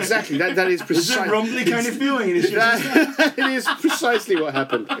 Yeah, exactly. That is precisely. It's a rumbly kind of feeling. It is precisely what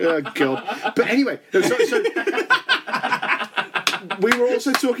happened. Oh God! But anyway, so we were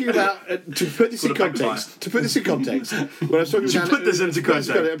also talking about to put this in context. When I was talking I'm talking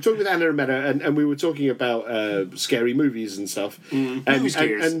with Anna and Meta, and we were talking about scary movies and stuff. And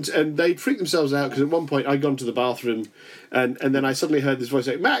they freaked themselves out because at one point I'd gone to the bathroom, and then I suddenly heard this voice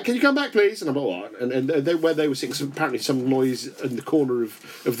say, "Matt, can you come back, please?" And I'm like, "What?" And where they were sitting, apparently some noise in the corner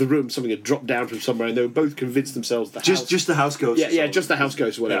of the room, something had dropped down from somewhere, and they were both convinced themselves that just the house ghost. Yeah, just the house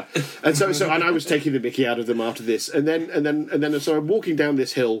ghost or whatever. Yeah. And so and I was taking the mickey out of them after this, and then so I'm walking down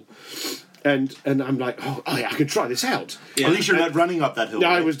this hill. And I'm like, oh yeah, I can try this out. Yeah. At least you're not running up that hill. No,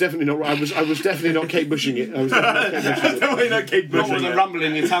 right? I was definitely not. I was definitely not Kate Bushing it. I was definitely not Kate Bushing it. Not with a rumble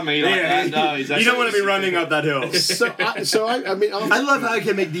in your tummy like that. No, you don't want to be running up that hill. I love how I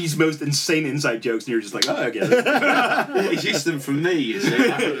can make these most insane inside jokes, and you're just like, oh, I get it. He's used them from me. You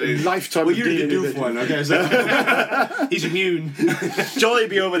see. Lifetime. Well, you're the doof one, okay? So he's immune. Jolly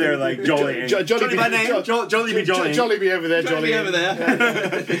be over there, like Jolly. Jolly by name. Jolly be Jolly. Jolly be over there. Jolly be over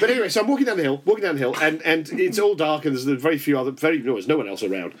there. But anyway, so I'm walking down the hill, and it's all dark, and there's there's no one else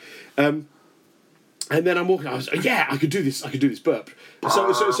around. And then I'm walking. I could do this burp.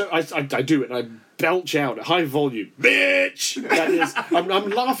 So I do it, and I belch out at high volume, bitch. That is, I'm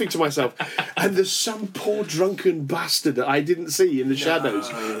laughing to myself, and there's some poor drunken bastard that I didn't see in the shadows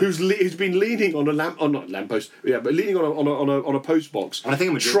who's been leaning on a but leaning on a post box, and I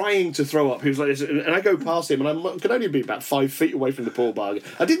think trying to throw up. He was like this, and I go past him, and I can only be about 5 feet away from the poor bug.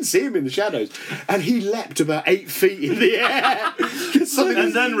 I didn't see him in the shadows, and he leapt about 8 feet in the air.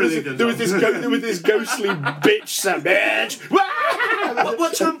 And then there was this ghostly bitch sound, bitch.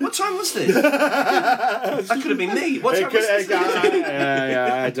 What time was this? That could have been me. What time was this?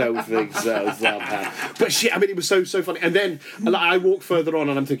 I don't think so. It's not bad. But shit, I mean, it was so funny. And then I walk further on,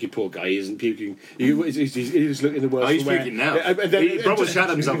 and I'm thinking, poor guy, he isn't puking. He's looking the worst. Oh, he's puking now. And then, he probably shot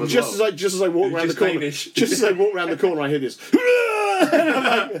himself as well. Just as I walk around the corner, I hear this.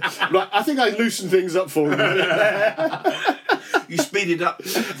 I think I loosened things up for him. You speeded up.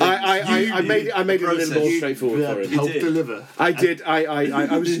 I made it a little more straightforward for him. Help deliver. I did.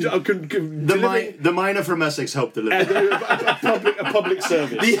 I was the miner from Essex helped deliver. a public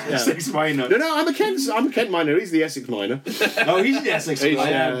service. The Essex miner. No, I'm a Kent miner. He's the Essex miner. Oh, he's the Essex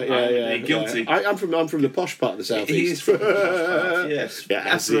miner. Yeah. Guilty. I'm from the posh part of the south east. He is from the posh part, yes.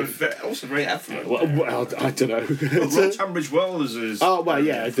 Yeah, also very affluent. Well, I don't know. Tunbridge Wells is. Oh well,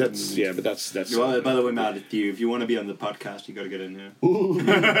 yeah. That's. Well, by the way, Matt, if you want to be on the podcast, you got to get in here.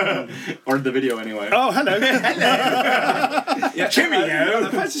 Or the video anyway. Oh, hello. Yeah, cheerio.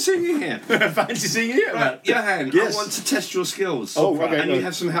 Fancy seeing you here. Fancy seeing you here, Matt. Johan, I want to test your skills. Oh, okay. And you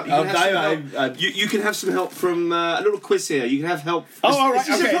have some help. You can have some help from a little quiz here. You can have help. Oh, all right.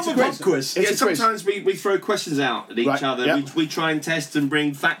 Okay, it's a quiz. Yeah, sometimes we throw questions out at each other. Yep. We try and test and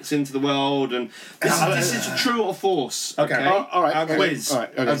bring facts into the world. And this is true or false. Okay. All right. Quiz. All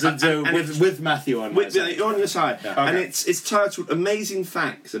right. Okay. So with Matthew on my side. On your side. Yeah. And it's titled Amazing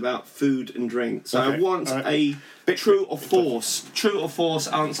Facts About Food and Drink. So I want a true or false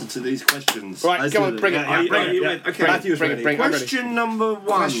answer to these questions. Right, come on, bring it. Okay. Matthew's ready. Question number 1.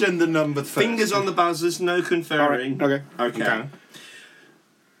 Question the number first. Fingers on the buzzers, no conferring. Right. Okay.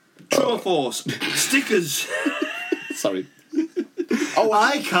 True or false? Stickers. Sorry. Oh,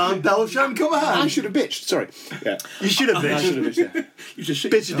 I can't Belgium. Come on. I should have bitched. Sorry. Yeah. You should have bitched. I should have bitched. Yeah. You just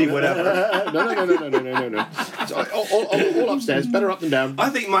bitchity whatever. No. It's all upstairs. Better up than down. I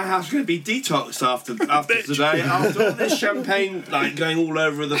think my house is going to be detoxed after today. After all this champagne going all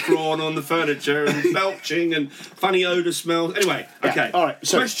over the floor and on the furniture and belching and funny odour smells. Anyway, okay. All right.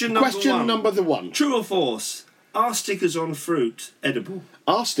 So question number one. True or false? Are stickers on fruit edible?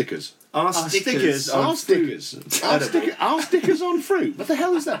 Are stickers? Are stickers on fruit? What the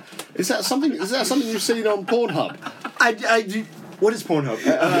hell is that? Is that something you've seen on Pornhub? What is Pornhub?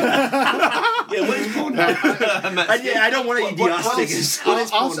 What is Pornhub? I don't want to eat the stickers. What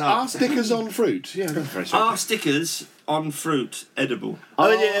is Pornhub? Are stickers on fruit? Yeah, very sorry. Are stickers on fruit edible?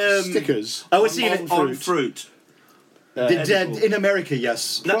 Stickers. I would see on fruit. In America,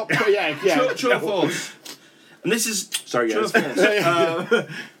 yes. No. True or false? And this is sorry, guys. True or false?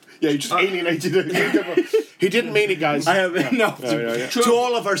 Yeah, you just alienated him. He didn't mean it, guys. I have no. To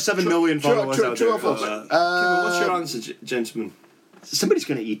all of our 7 million followers out there. True or false? What's your answer, gentlemen? Somebody's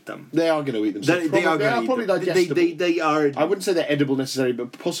going to eat them. They are going to eat them. So they are probably digestible. They are. I wouldn't say they're edible necessarily,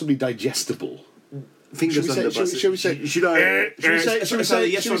 but possibly digestible. Fingers on the bus. Should we say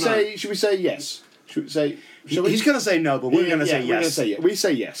yes? Should we say? He's going to say no, but we're going to say yes. We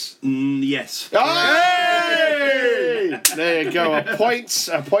say yes. Yes. Hey! There you go. A point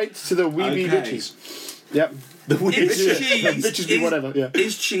to the weeby bitches. Yep. The bitches be whatever. Yeah.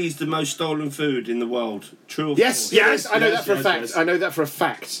 Is cheese the most stolen food in the world? True or false? Yes. I know that for a fact. I know that for a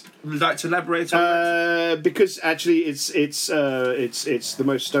fact. Would you like to elaborate on that? Because actually, it's the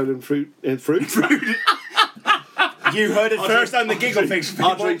most stolen fruit. You heard it first on the Gigglefix.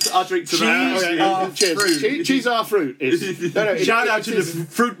 I'll drink to that. Cheers. Cheese are fruit. Shout out to the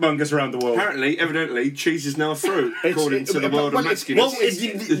fruit mongers around the world. Evidently, cheese is now a fruit, according to the world of masculinity.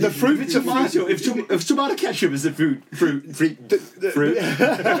 Well, the fruit is tomato. If tomato ketchup is a fruit. The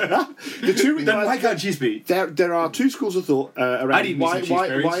two. Then why can't cheese be? There are two schools of thought around why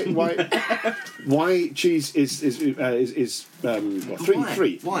cheese is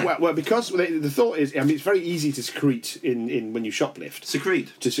three. Why? Well, because the thought is, I mean, it's very easy to secrete in when you shoplift.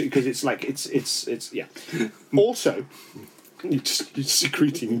 Because it's like it's yeah. Also, you're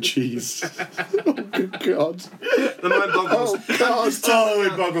secreting cheese. Oh, good God. The mind boggles. Oh, God.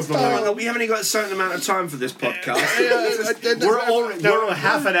 It boggles the mind. We haven't even got a certain amount of time for this podcast. We're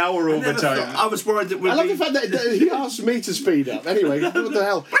half an hour over time. I was worried that I love the fact that he asked me to speed up. Anyway, what the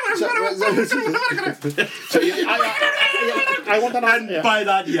hell? I want that. And by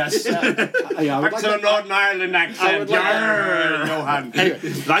that, yes. Back to an Northern Ireland accent. Johan.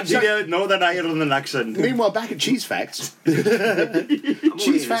 Anyway, Northern Ireland accent. Meanwhile, back at Cheese Facts.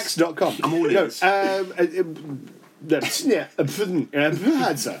 Cheesefacts.com. I'm all ears.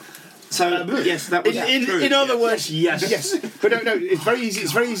 So yes, that was true. In other words, yes. Yes, but no. It's very easy.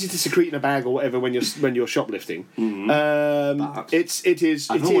 It's very easy to secrete in a bag or whatever when you're shoplifting. It is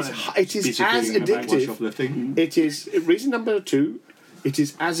as addictive. It is reason number 2. It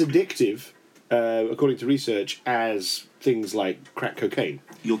is as addictive according to research, as things like crack cocaine.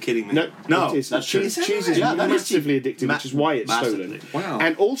 You're kidding me. No, cheese is massively addictive, which is why it's stolen. Wow.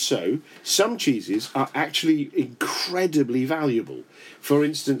 And also, some cheeses are actually incredibly valuable. For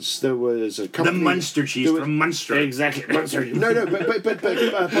instance, there was a company... The Munster cheese from Munster. Exactly, Munster. No, but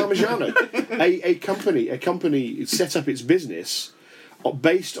Parmigiano. A company set up its business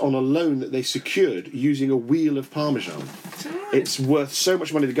based on a loan that they secured using a wheel of Parmesan. It's worth so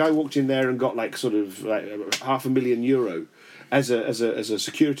much money. The guy walked in there and got sort of €500,000 as a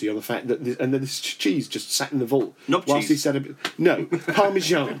security on the fact that and then this cheese just sat in the vault whilst he set up. No,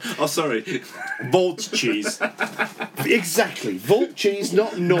 Parmesan. Oh, sorry, Vault cheese. Exactly, vault cheese,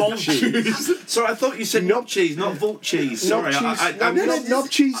 not knob cheese. Sorry, I thought you said knob cheese, not vault cheese. Sorry, knob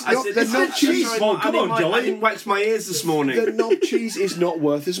cheese. The knob cheese. Come on, Joey. I didn't wax my ears this morning. The knob cheese is not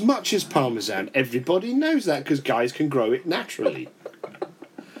worth as much as Parmesan. Everybody knows that because guys can grow it naturally.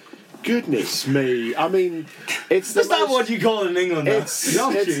 Goodness me! I mean, it's the. Is that what you call it in England? It's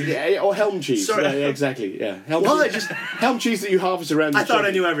or helm cheese. Sorry. Yeah, exactly. Yeah, helm cheese that you harvest around. I thought I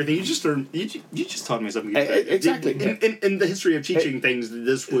knew everything. You just taught me something. Exactly. In the history of teaching things,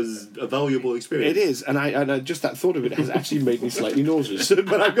 this was a valuable experience. It is, and I just that thought of it has actually made me slightly nauseous.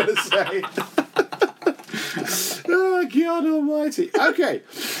 But I'm going to say. Oh, God almighty. Okay.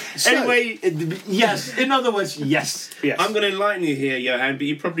 So, anyway, yes. In other words, yes. I'm going to enlighten you here, Johan, but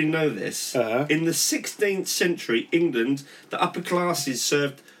you probably know this. In the 16th century, England, the upper classes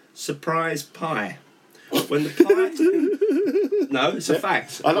served surprise pie. When the pie... No, it's a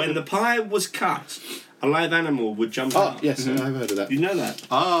fact. When the pie was cut, a live animal would jump out. Oh, yes, I've heard of that. You know that?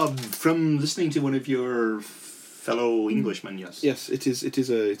 From listening to one of your fellow Englishmen, yes. Yes, it is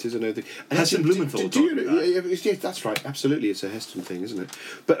another thing. Heston Blumenthal. Yes, that's right. Absolutely, it's a Heston thing, isn't it?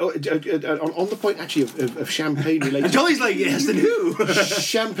 But on the point actually of champagne-related... Johnny's like, Heston who?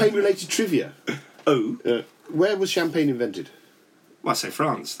 Champagne-related trivia. Oh. Where was champagne invented? Well, I say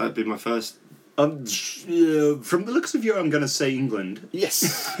France. That'd be my first... from the looks of you, I'm going to say England. Yes.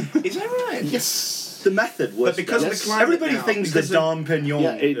 Is that right? Yes. The method was... But because of the climate everybody now, thinks that Dom Pignon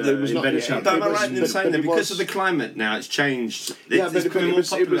was not invented champagne. But am I right in saying that because of the climate now, it's changed? It's becoming more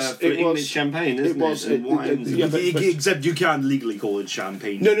popular for English champagne, isn't it? And wines. Except you can't legally call it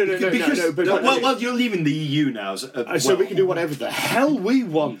champagne. No. Well, you're leaving the EU now. So we can do whatever the hell we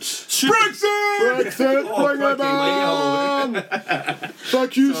want. Brexit! Bring it on!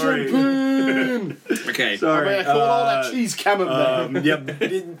 Fuck you, champagne! Okay. Sorry. I call all that cheese camembert.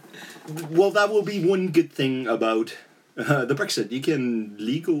 Well, that will be one good thing about the Brexit. You can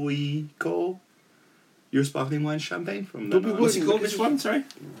legally call your sparkling wine champagne from that. What's it called? Which one? Sorry?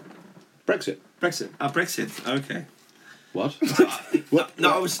 Brexit. Brexit. Okay. What? What?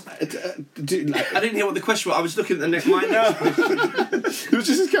 No, I was... I didn't hear what the question was. I was looking at the next line now. It was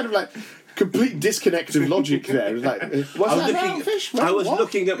just this kind of like complete disconnect of logic there. It was like, I was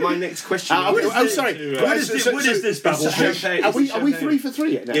looking at my next question. Sorry. What is this, Babble? Are we 3 for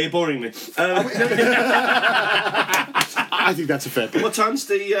 3 yet now? Yeah, you're boring me. I think that's a fair point. What time's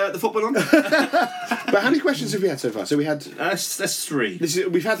the football on? But how many questions have we had so far? So we had... That's 3.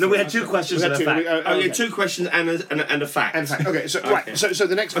 We had 2 questions and a fact. 2 questions and a fact. Okay, so right. So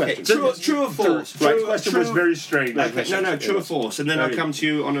the next question. True or false? The question was very strange. No, true or false, and then I'll come to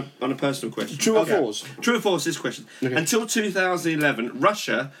you on a personal question. True or false? True or false, this question. Okay. Until 2011,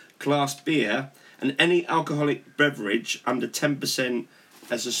 Russia classed beer and any alcoholic beverage under 10%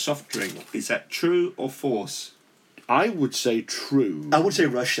 as a soft drink. Is that true or false? I would say true. I would say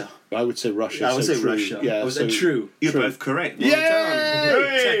Russia. I would say Russia. I would say Russia. Yeah, I would say true. You're both correct. Well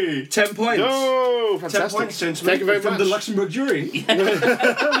Yay! done. 10 points. Oh, fantastic. 10 points, gentlemen. Thank you very From much. the Luxembourg jury.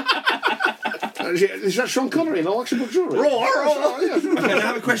 Is that Sean Connery in the Luxembourg jury? Okay, I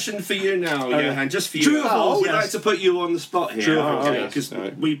have a question for you now, Johan, just for you. True or false? We'd like to put you on the spot here. True or false? Because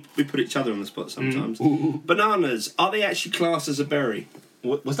we put each other on the spot sometimes. Bananas, are they actually classed as a berry?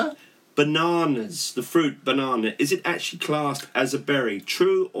 What's that? Bananas, the fruit banana, is it actually classed as a berry?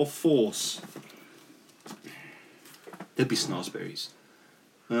 True or false? They'd be snozberries.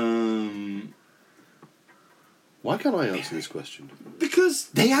 Why can't I answer this question? Because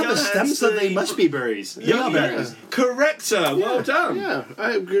they have a stem, so they must be berries. Yeah, berries. Correct, sir. Well done. Yeah,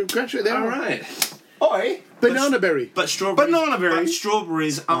 congratulate them. All right. Oi. Banana berry. But strawberries. Banana berry. But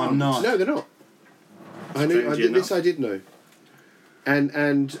strawberries are not. No, they're not. I did know.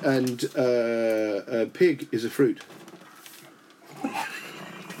 And pig is a fruit.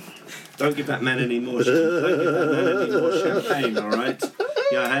 Don't give that man any more. Champagne, all right?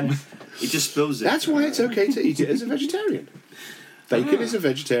 Johan, he just spills it. That's why it's okay to eat it as a vegetarian. Bacon is a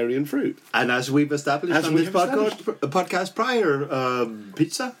vegetarian fruit. And as we've established on this podcast prior,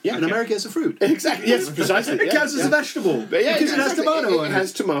 pizza in America is a fruit. Exactly. Yes, precisely. It counts as a vegetable. Because it has tomato in it. It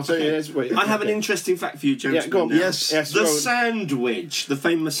has tomato. I have an interesting fact for you, gentlemen. Yeah, go on. Now. Yes. The sandwich, the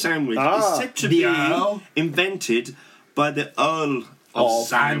famous sandwich, is said to be invented by the Earl of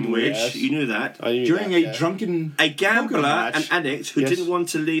Sandwich. Yes. You knew that. During a drunken gambler, an addict who didn't want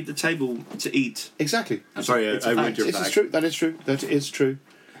to leave the table to eat. Exactly. I'm sorry, I read your fact. It's true. That is true. That is true.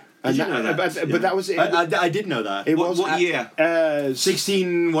 Did you know that? But that was it. I did know that. It what year?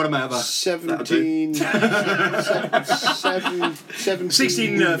 16. What am I about?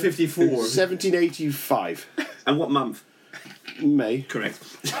 1654. 1785. And what month? May. Correct.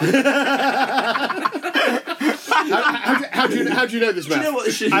 How do you know this, man? Do you know what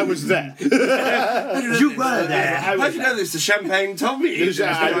this is? I was there. You were there. How do you know this? The champagne told me. This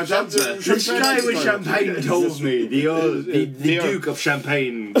guy with champagne told me. The Duke of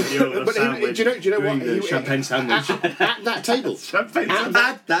Champagne. The Earl of Sandwich. Do you know what? Champagne sandwich. At that table. At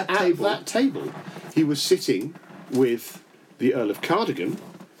that table, he was sitting with the Earl of Cardigan.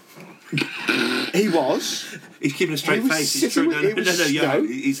 He was. He's keeping a straight face. It's true. He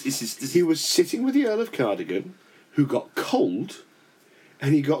was sitting with the Earl of Cardigan, who got cold,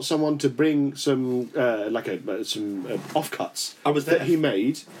 and he got someone to bring some offcuts. I was there. That he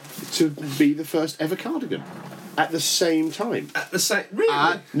made to be the first ever cardigan. At the same time. At the same...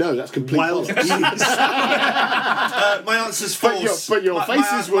 Really? No, that's completely my answer's force. But your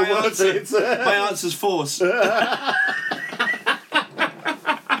faces were worth it. My answer's force.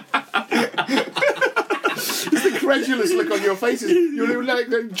 Incredulous look on your faces. You're like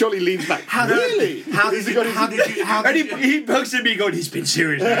Jolly leans back. Really? How did you? He pokes at me going, he's been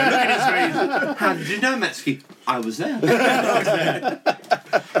serious, man. Look at his face. How did you know, Matsky? I was there.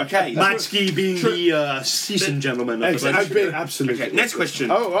 Okay. Matsky being the seasoned gentleman of the bunch. I've been absolutely. Okay, next question.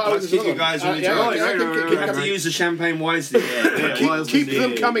 Let's keep you guys on the you have to use the champagne wisely. Keep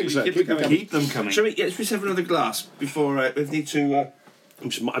them coming, sir. Keep them coming. Shall we have another glass before we need to... I'm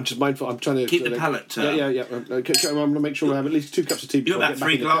just mindful. I'm trying to keep the palate. Yeah. I'm going to make sure we have at least 2 cups of tea. You've got about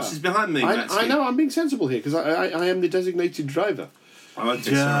 3 glasses behind me. I know. I'm being sensible here because I am the designated driver.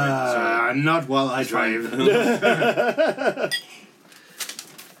 Okay, sorry. Not while I drive.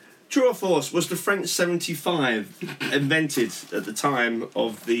 True or false? Was the French 75 invented at the time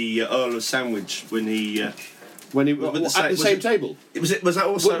of the Earl of Sandwich when he? At the same table. Was that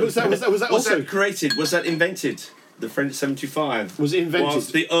also? Was that created? Was that invented? The French 75 was invented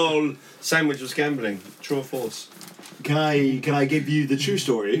whilst the Earl Sandwich was gambling. True or false? Can I give you the true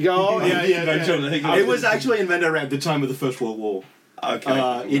story? Yeah. It was actually invented around the time of the First World War.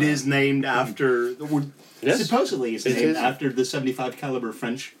 Okay. It is named after. Supposedly, it's named after the 75 caliber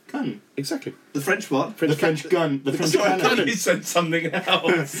French gun. Exactly. The French what? The French gun. The French cannon. You said something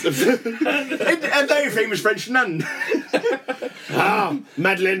else. A very famous French nun.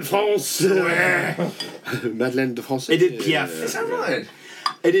 Madeleine France. Madeleine de France. Edith Piaf. Is that right?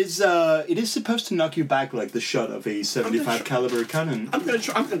 It is supposed to knock you back like the shot of a 75 caliber cannon. I'm going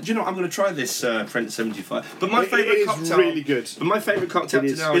to try this French 75. But my favourite cocktail is really good. But my favourite cocktail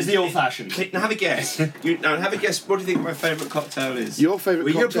today is the old fashioned. Now have a guess. Have a guess. What do you think my favourite cocktail is? Your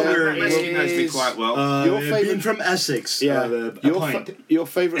favourite cocktail knows me quite well. Your favourite from Essex. Yeah. Your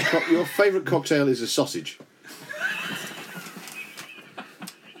favourite cocktail is a sausage.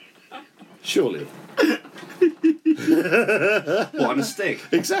 Surely. What, on a stick?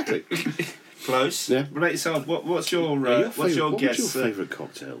 Exactly. Close. Yeah. What about yourself? What's your guess? What would your favourite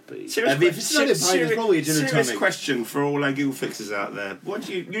cocktail be? Serious question for all our Gigglefixers out there. What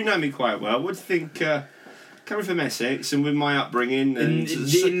do you know me quite well? What do you think? Coming from Essex and with my upbringing and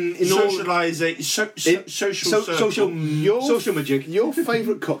social magic. Your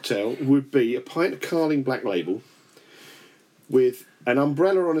favourite cocktail would be a pint of Carling Black Label with an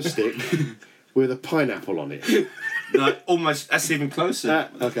umbrella on a stick with a pineapple on it. No, almost. That's even closer.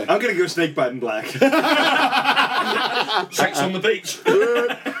 Okay. I'm going to go snake bite in black. Sex on the beach.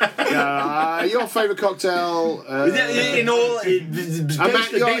 Your favourite cocktail?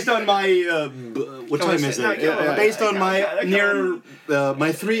 Based on my what time is it? Based on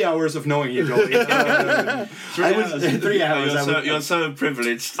my 3 hours of knowing you, Joey. 3 hours. You're so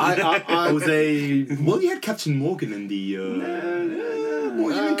privileged. I was well, you had Captain Morgan in the.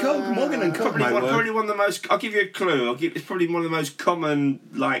 Morgan and Coke. Probably one of the most. I'll give you a clue. It's probably one of the most common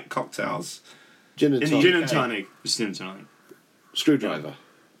cocktails. Gin and tonic. Screwdriver.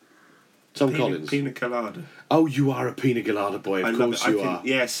 Tom Collins. Pina colada. Oh, you are a pina colada boy. Of course you are.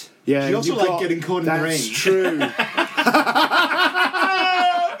 Yes. Yeah. You also like getting caught in the rain. That's true.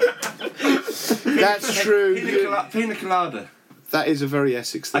 That's true. Pina colada. That is a very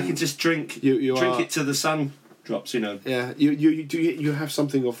Essex thing. I can just drink it till the sun drops, Yeah, you have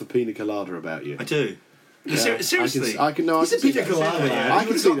something of the pina colada about you. I do. Yeah. Seriously? I can see pina colada. that. I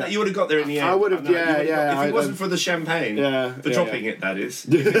can see that. You would have got there in the end. I would have, If it wasn't for the champagne, for dropping it, that is.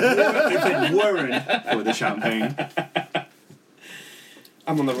 If it weren't for the champagne.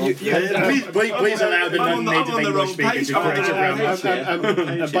 I'm on the wrong page. Please allow the non-native English speaker to correct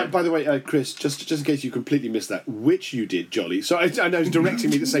your By the way, Chris, just in case you completely missed that, which you did, Jolly. So I know he's directing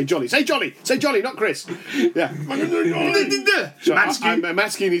me to say Jolly. Say Jolly! Say Jolly, not Chris! Yeah. So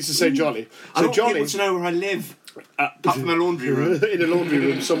Matsky needs to say Jolly. So I want Jolly, people to know where I live. Up in my laundry room. In a laundry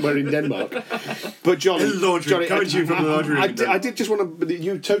room somewhere in Denmark. But Jolly... Jolly, coming to you from the laundry room. I did just want to...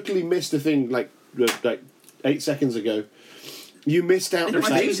 You totally missed a thing like 8 seconds ago. You missed out the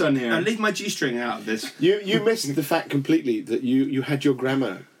fact... I leave my G-string out of this. You missed the fact completely that you had your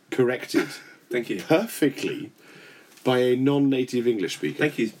grammar corrected. Thank you. Perfectly by a non-native English speaker.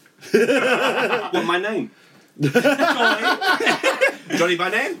 Thank you. What, my name? Johnny by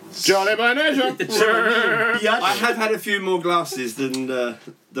name? Johnny by name. I have had a few more glasses than I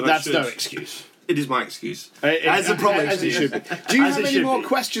should. That's no excuse. It is my excuse. As it should be. Do you have any more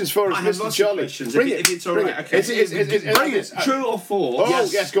questions for us, Mr. Jolly? Bring it. If it's all right. Okay. Bring it. True or false? Oh,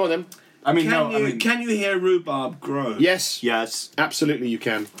 yes, go on then. Can you hear rhubarb grow? Yes. Absolutely, you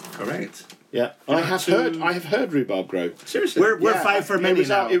can. Correct. Yeah, I have heard rhubarb grow. Seriously, we're 5 for many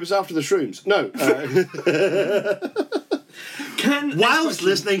now. It was after the shrooms. No. Whilst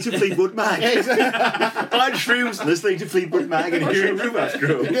listening to Fleetwood Mac. On shrooms, listening to Fleetwood Mac and hearing rhubarb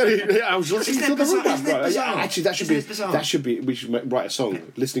grow. I was listening to the rhubarb grow. Actually, that should be. We should write a song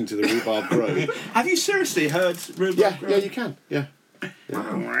listening to the rhubarb grow. Have you seriously heard rhubarb grow? Yeah, you can. Yeah.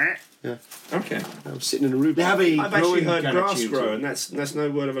 Yeah. Okay. I'm sitting in a rhubarb. I've actually heard grass grow, and that's no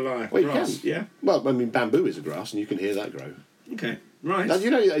word of a lie. Well, grass, you can. Yeah. Well, I mean, bamboo is a grass, and you can hear that grow. Okay. Right. Now,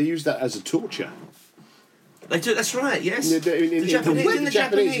 they use that as a torture. They do. That's right. Yes. The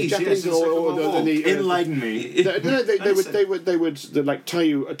Japanese, enlighten me. They would like tie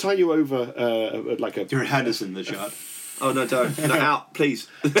you over like a. Your hand is in the shot. Oh no! Don't out, please.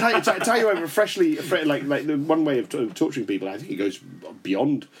 tie you over like one way of torturing people. I think it goes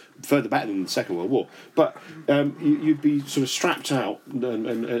beyond further back than the Second World War. But you'd be sort of strapped out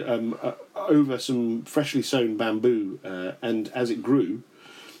and over some freshly sown bamboo, and as it grew.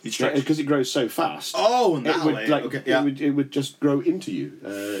 Because it grows so fast. Oh, in that way. It would just grow into you.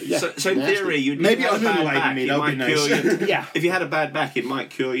 So in theory, you'd maybe have a bad back. It might nice. Cure you. Yeah. If you had a bad back, it might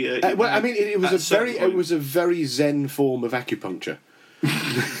cure you. Well, I mean, it was a very Zen form of acupuncture.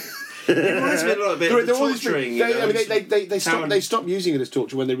 It reminds me a little bit of torturing. They stopped using it as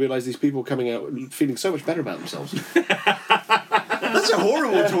torture when they realised these people were coming out feeling so much better about themselves. That's a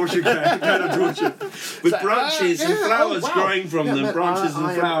horrible torture kind of torture. With branches and flowers growing from them. Branches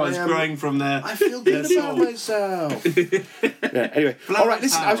and flowers growing from there. I feel good about myself. Anyway. All right,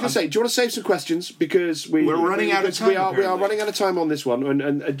 listen, I was going to say, do you want to save some questions? Because we're running out of time. We are running out of time on this one.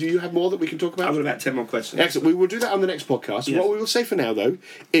 And do you have more that we can talk about? I've got about 10 more questions. Excellent. We will do that on the next podcast. Yes. What we will say for now, though,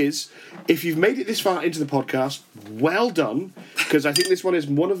 is if you've made it this far into the podcast, well done. Because I think this one is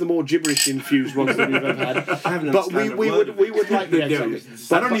one of the more gibberish-infused ones that we've ever had. But we would like the I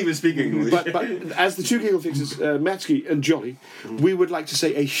don't even speak English. But as the two Gigglefixes, Matsky and Jolly, we would like to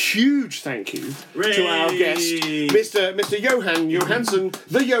say a huge thank you to our guest, Mr. Johan Johansson,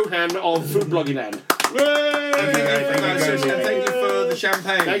 the Johan of Food Blogging Land. Thank you for the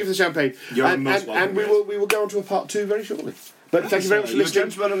champagne. Thank you for the champagne. And we will go on to a part 2 very shortly. But thank you very much for listening. You're a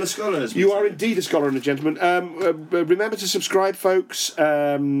gentleman and a scholar. You are indeed a scholar and a gentleman. Remember to subscribe, folks.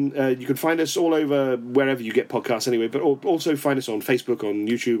 You can find us all over wherever you get podcasts anyway, but also find us on Facebook, on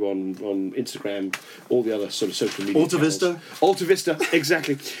YouTube, on Instagram, all the other sort of social media Alta Vista,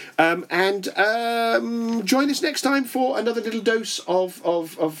 exactly. And join us next time for another little dose of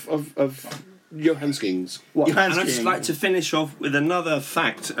Johanskings. And I'd just like to finish off with another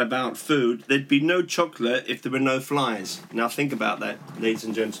fact about food. There'd be no chocolate if there were no flies. Now think about that, ladies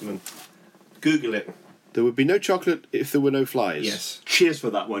and gentlemen. Google it. There would be no chocolate if there were no flies. Yes. Cheers for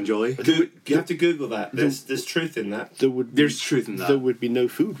that one, Jolly. You have to Google that. There's truth in that. There's truth in that. There would be no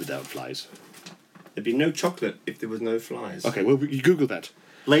food without flies. There'd be no chocolate if there was no flies. Okay, well, you Google that.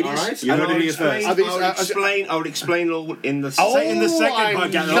 Ladies, you heard it here first. I would explain all in the second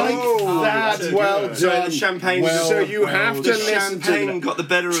podcast. That's well done. So the champagne. So you have to listen to champagne got the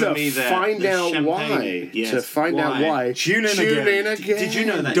better of me there. Find out why. Yes. To find out why. Tune in again. Did you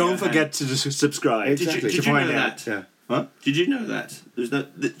know that? Don't forget to subscribe. Exactly. Did you know that? Yeah. Huh? Did you know that? There's no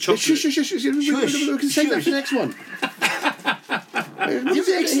chocolate. Shush. We can save that for the next one.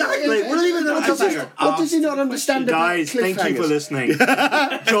 Exactly. We're leaving it on cliffhanger. What does he not understand about Guys, thank you for listening.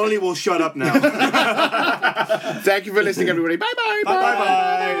 Johnny will shut up now. Thank you for listening, everybody. Bye-bye.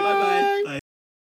 Bye-bye. Bye-bye.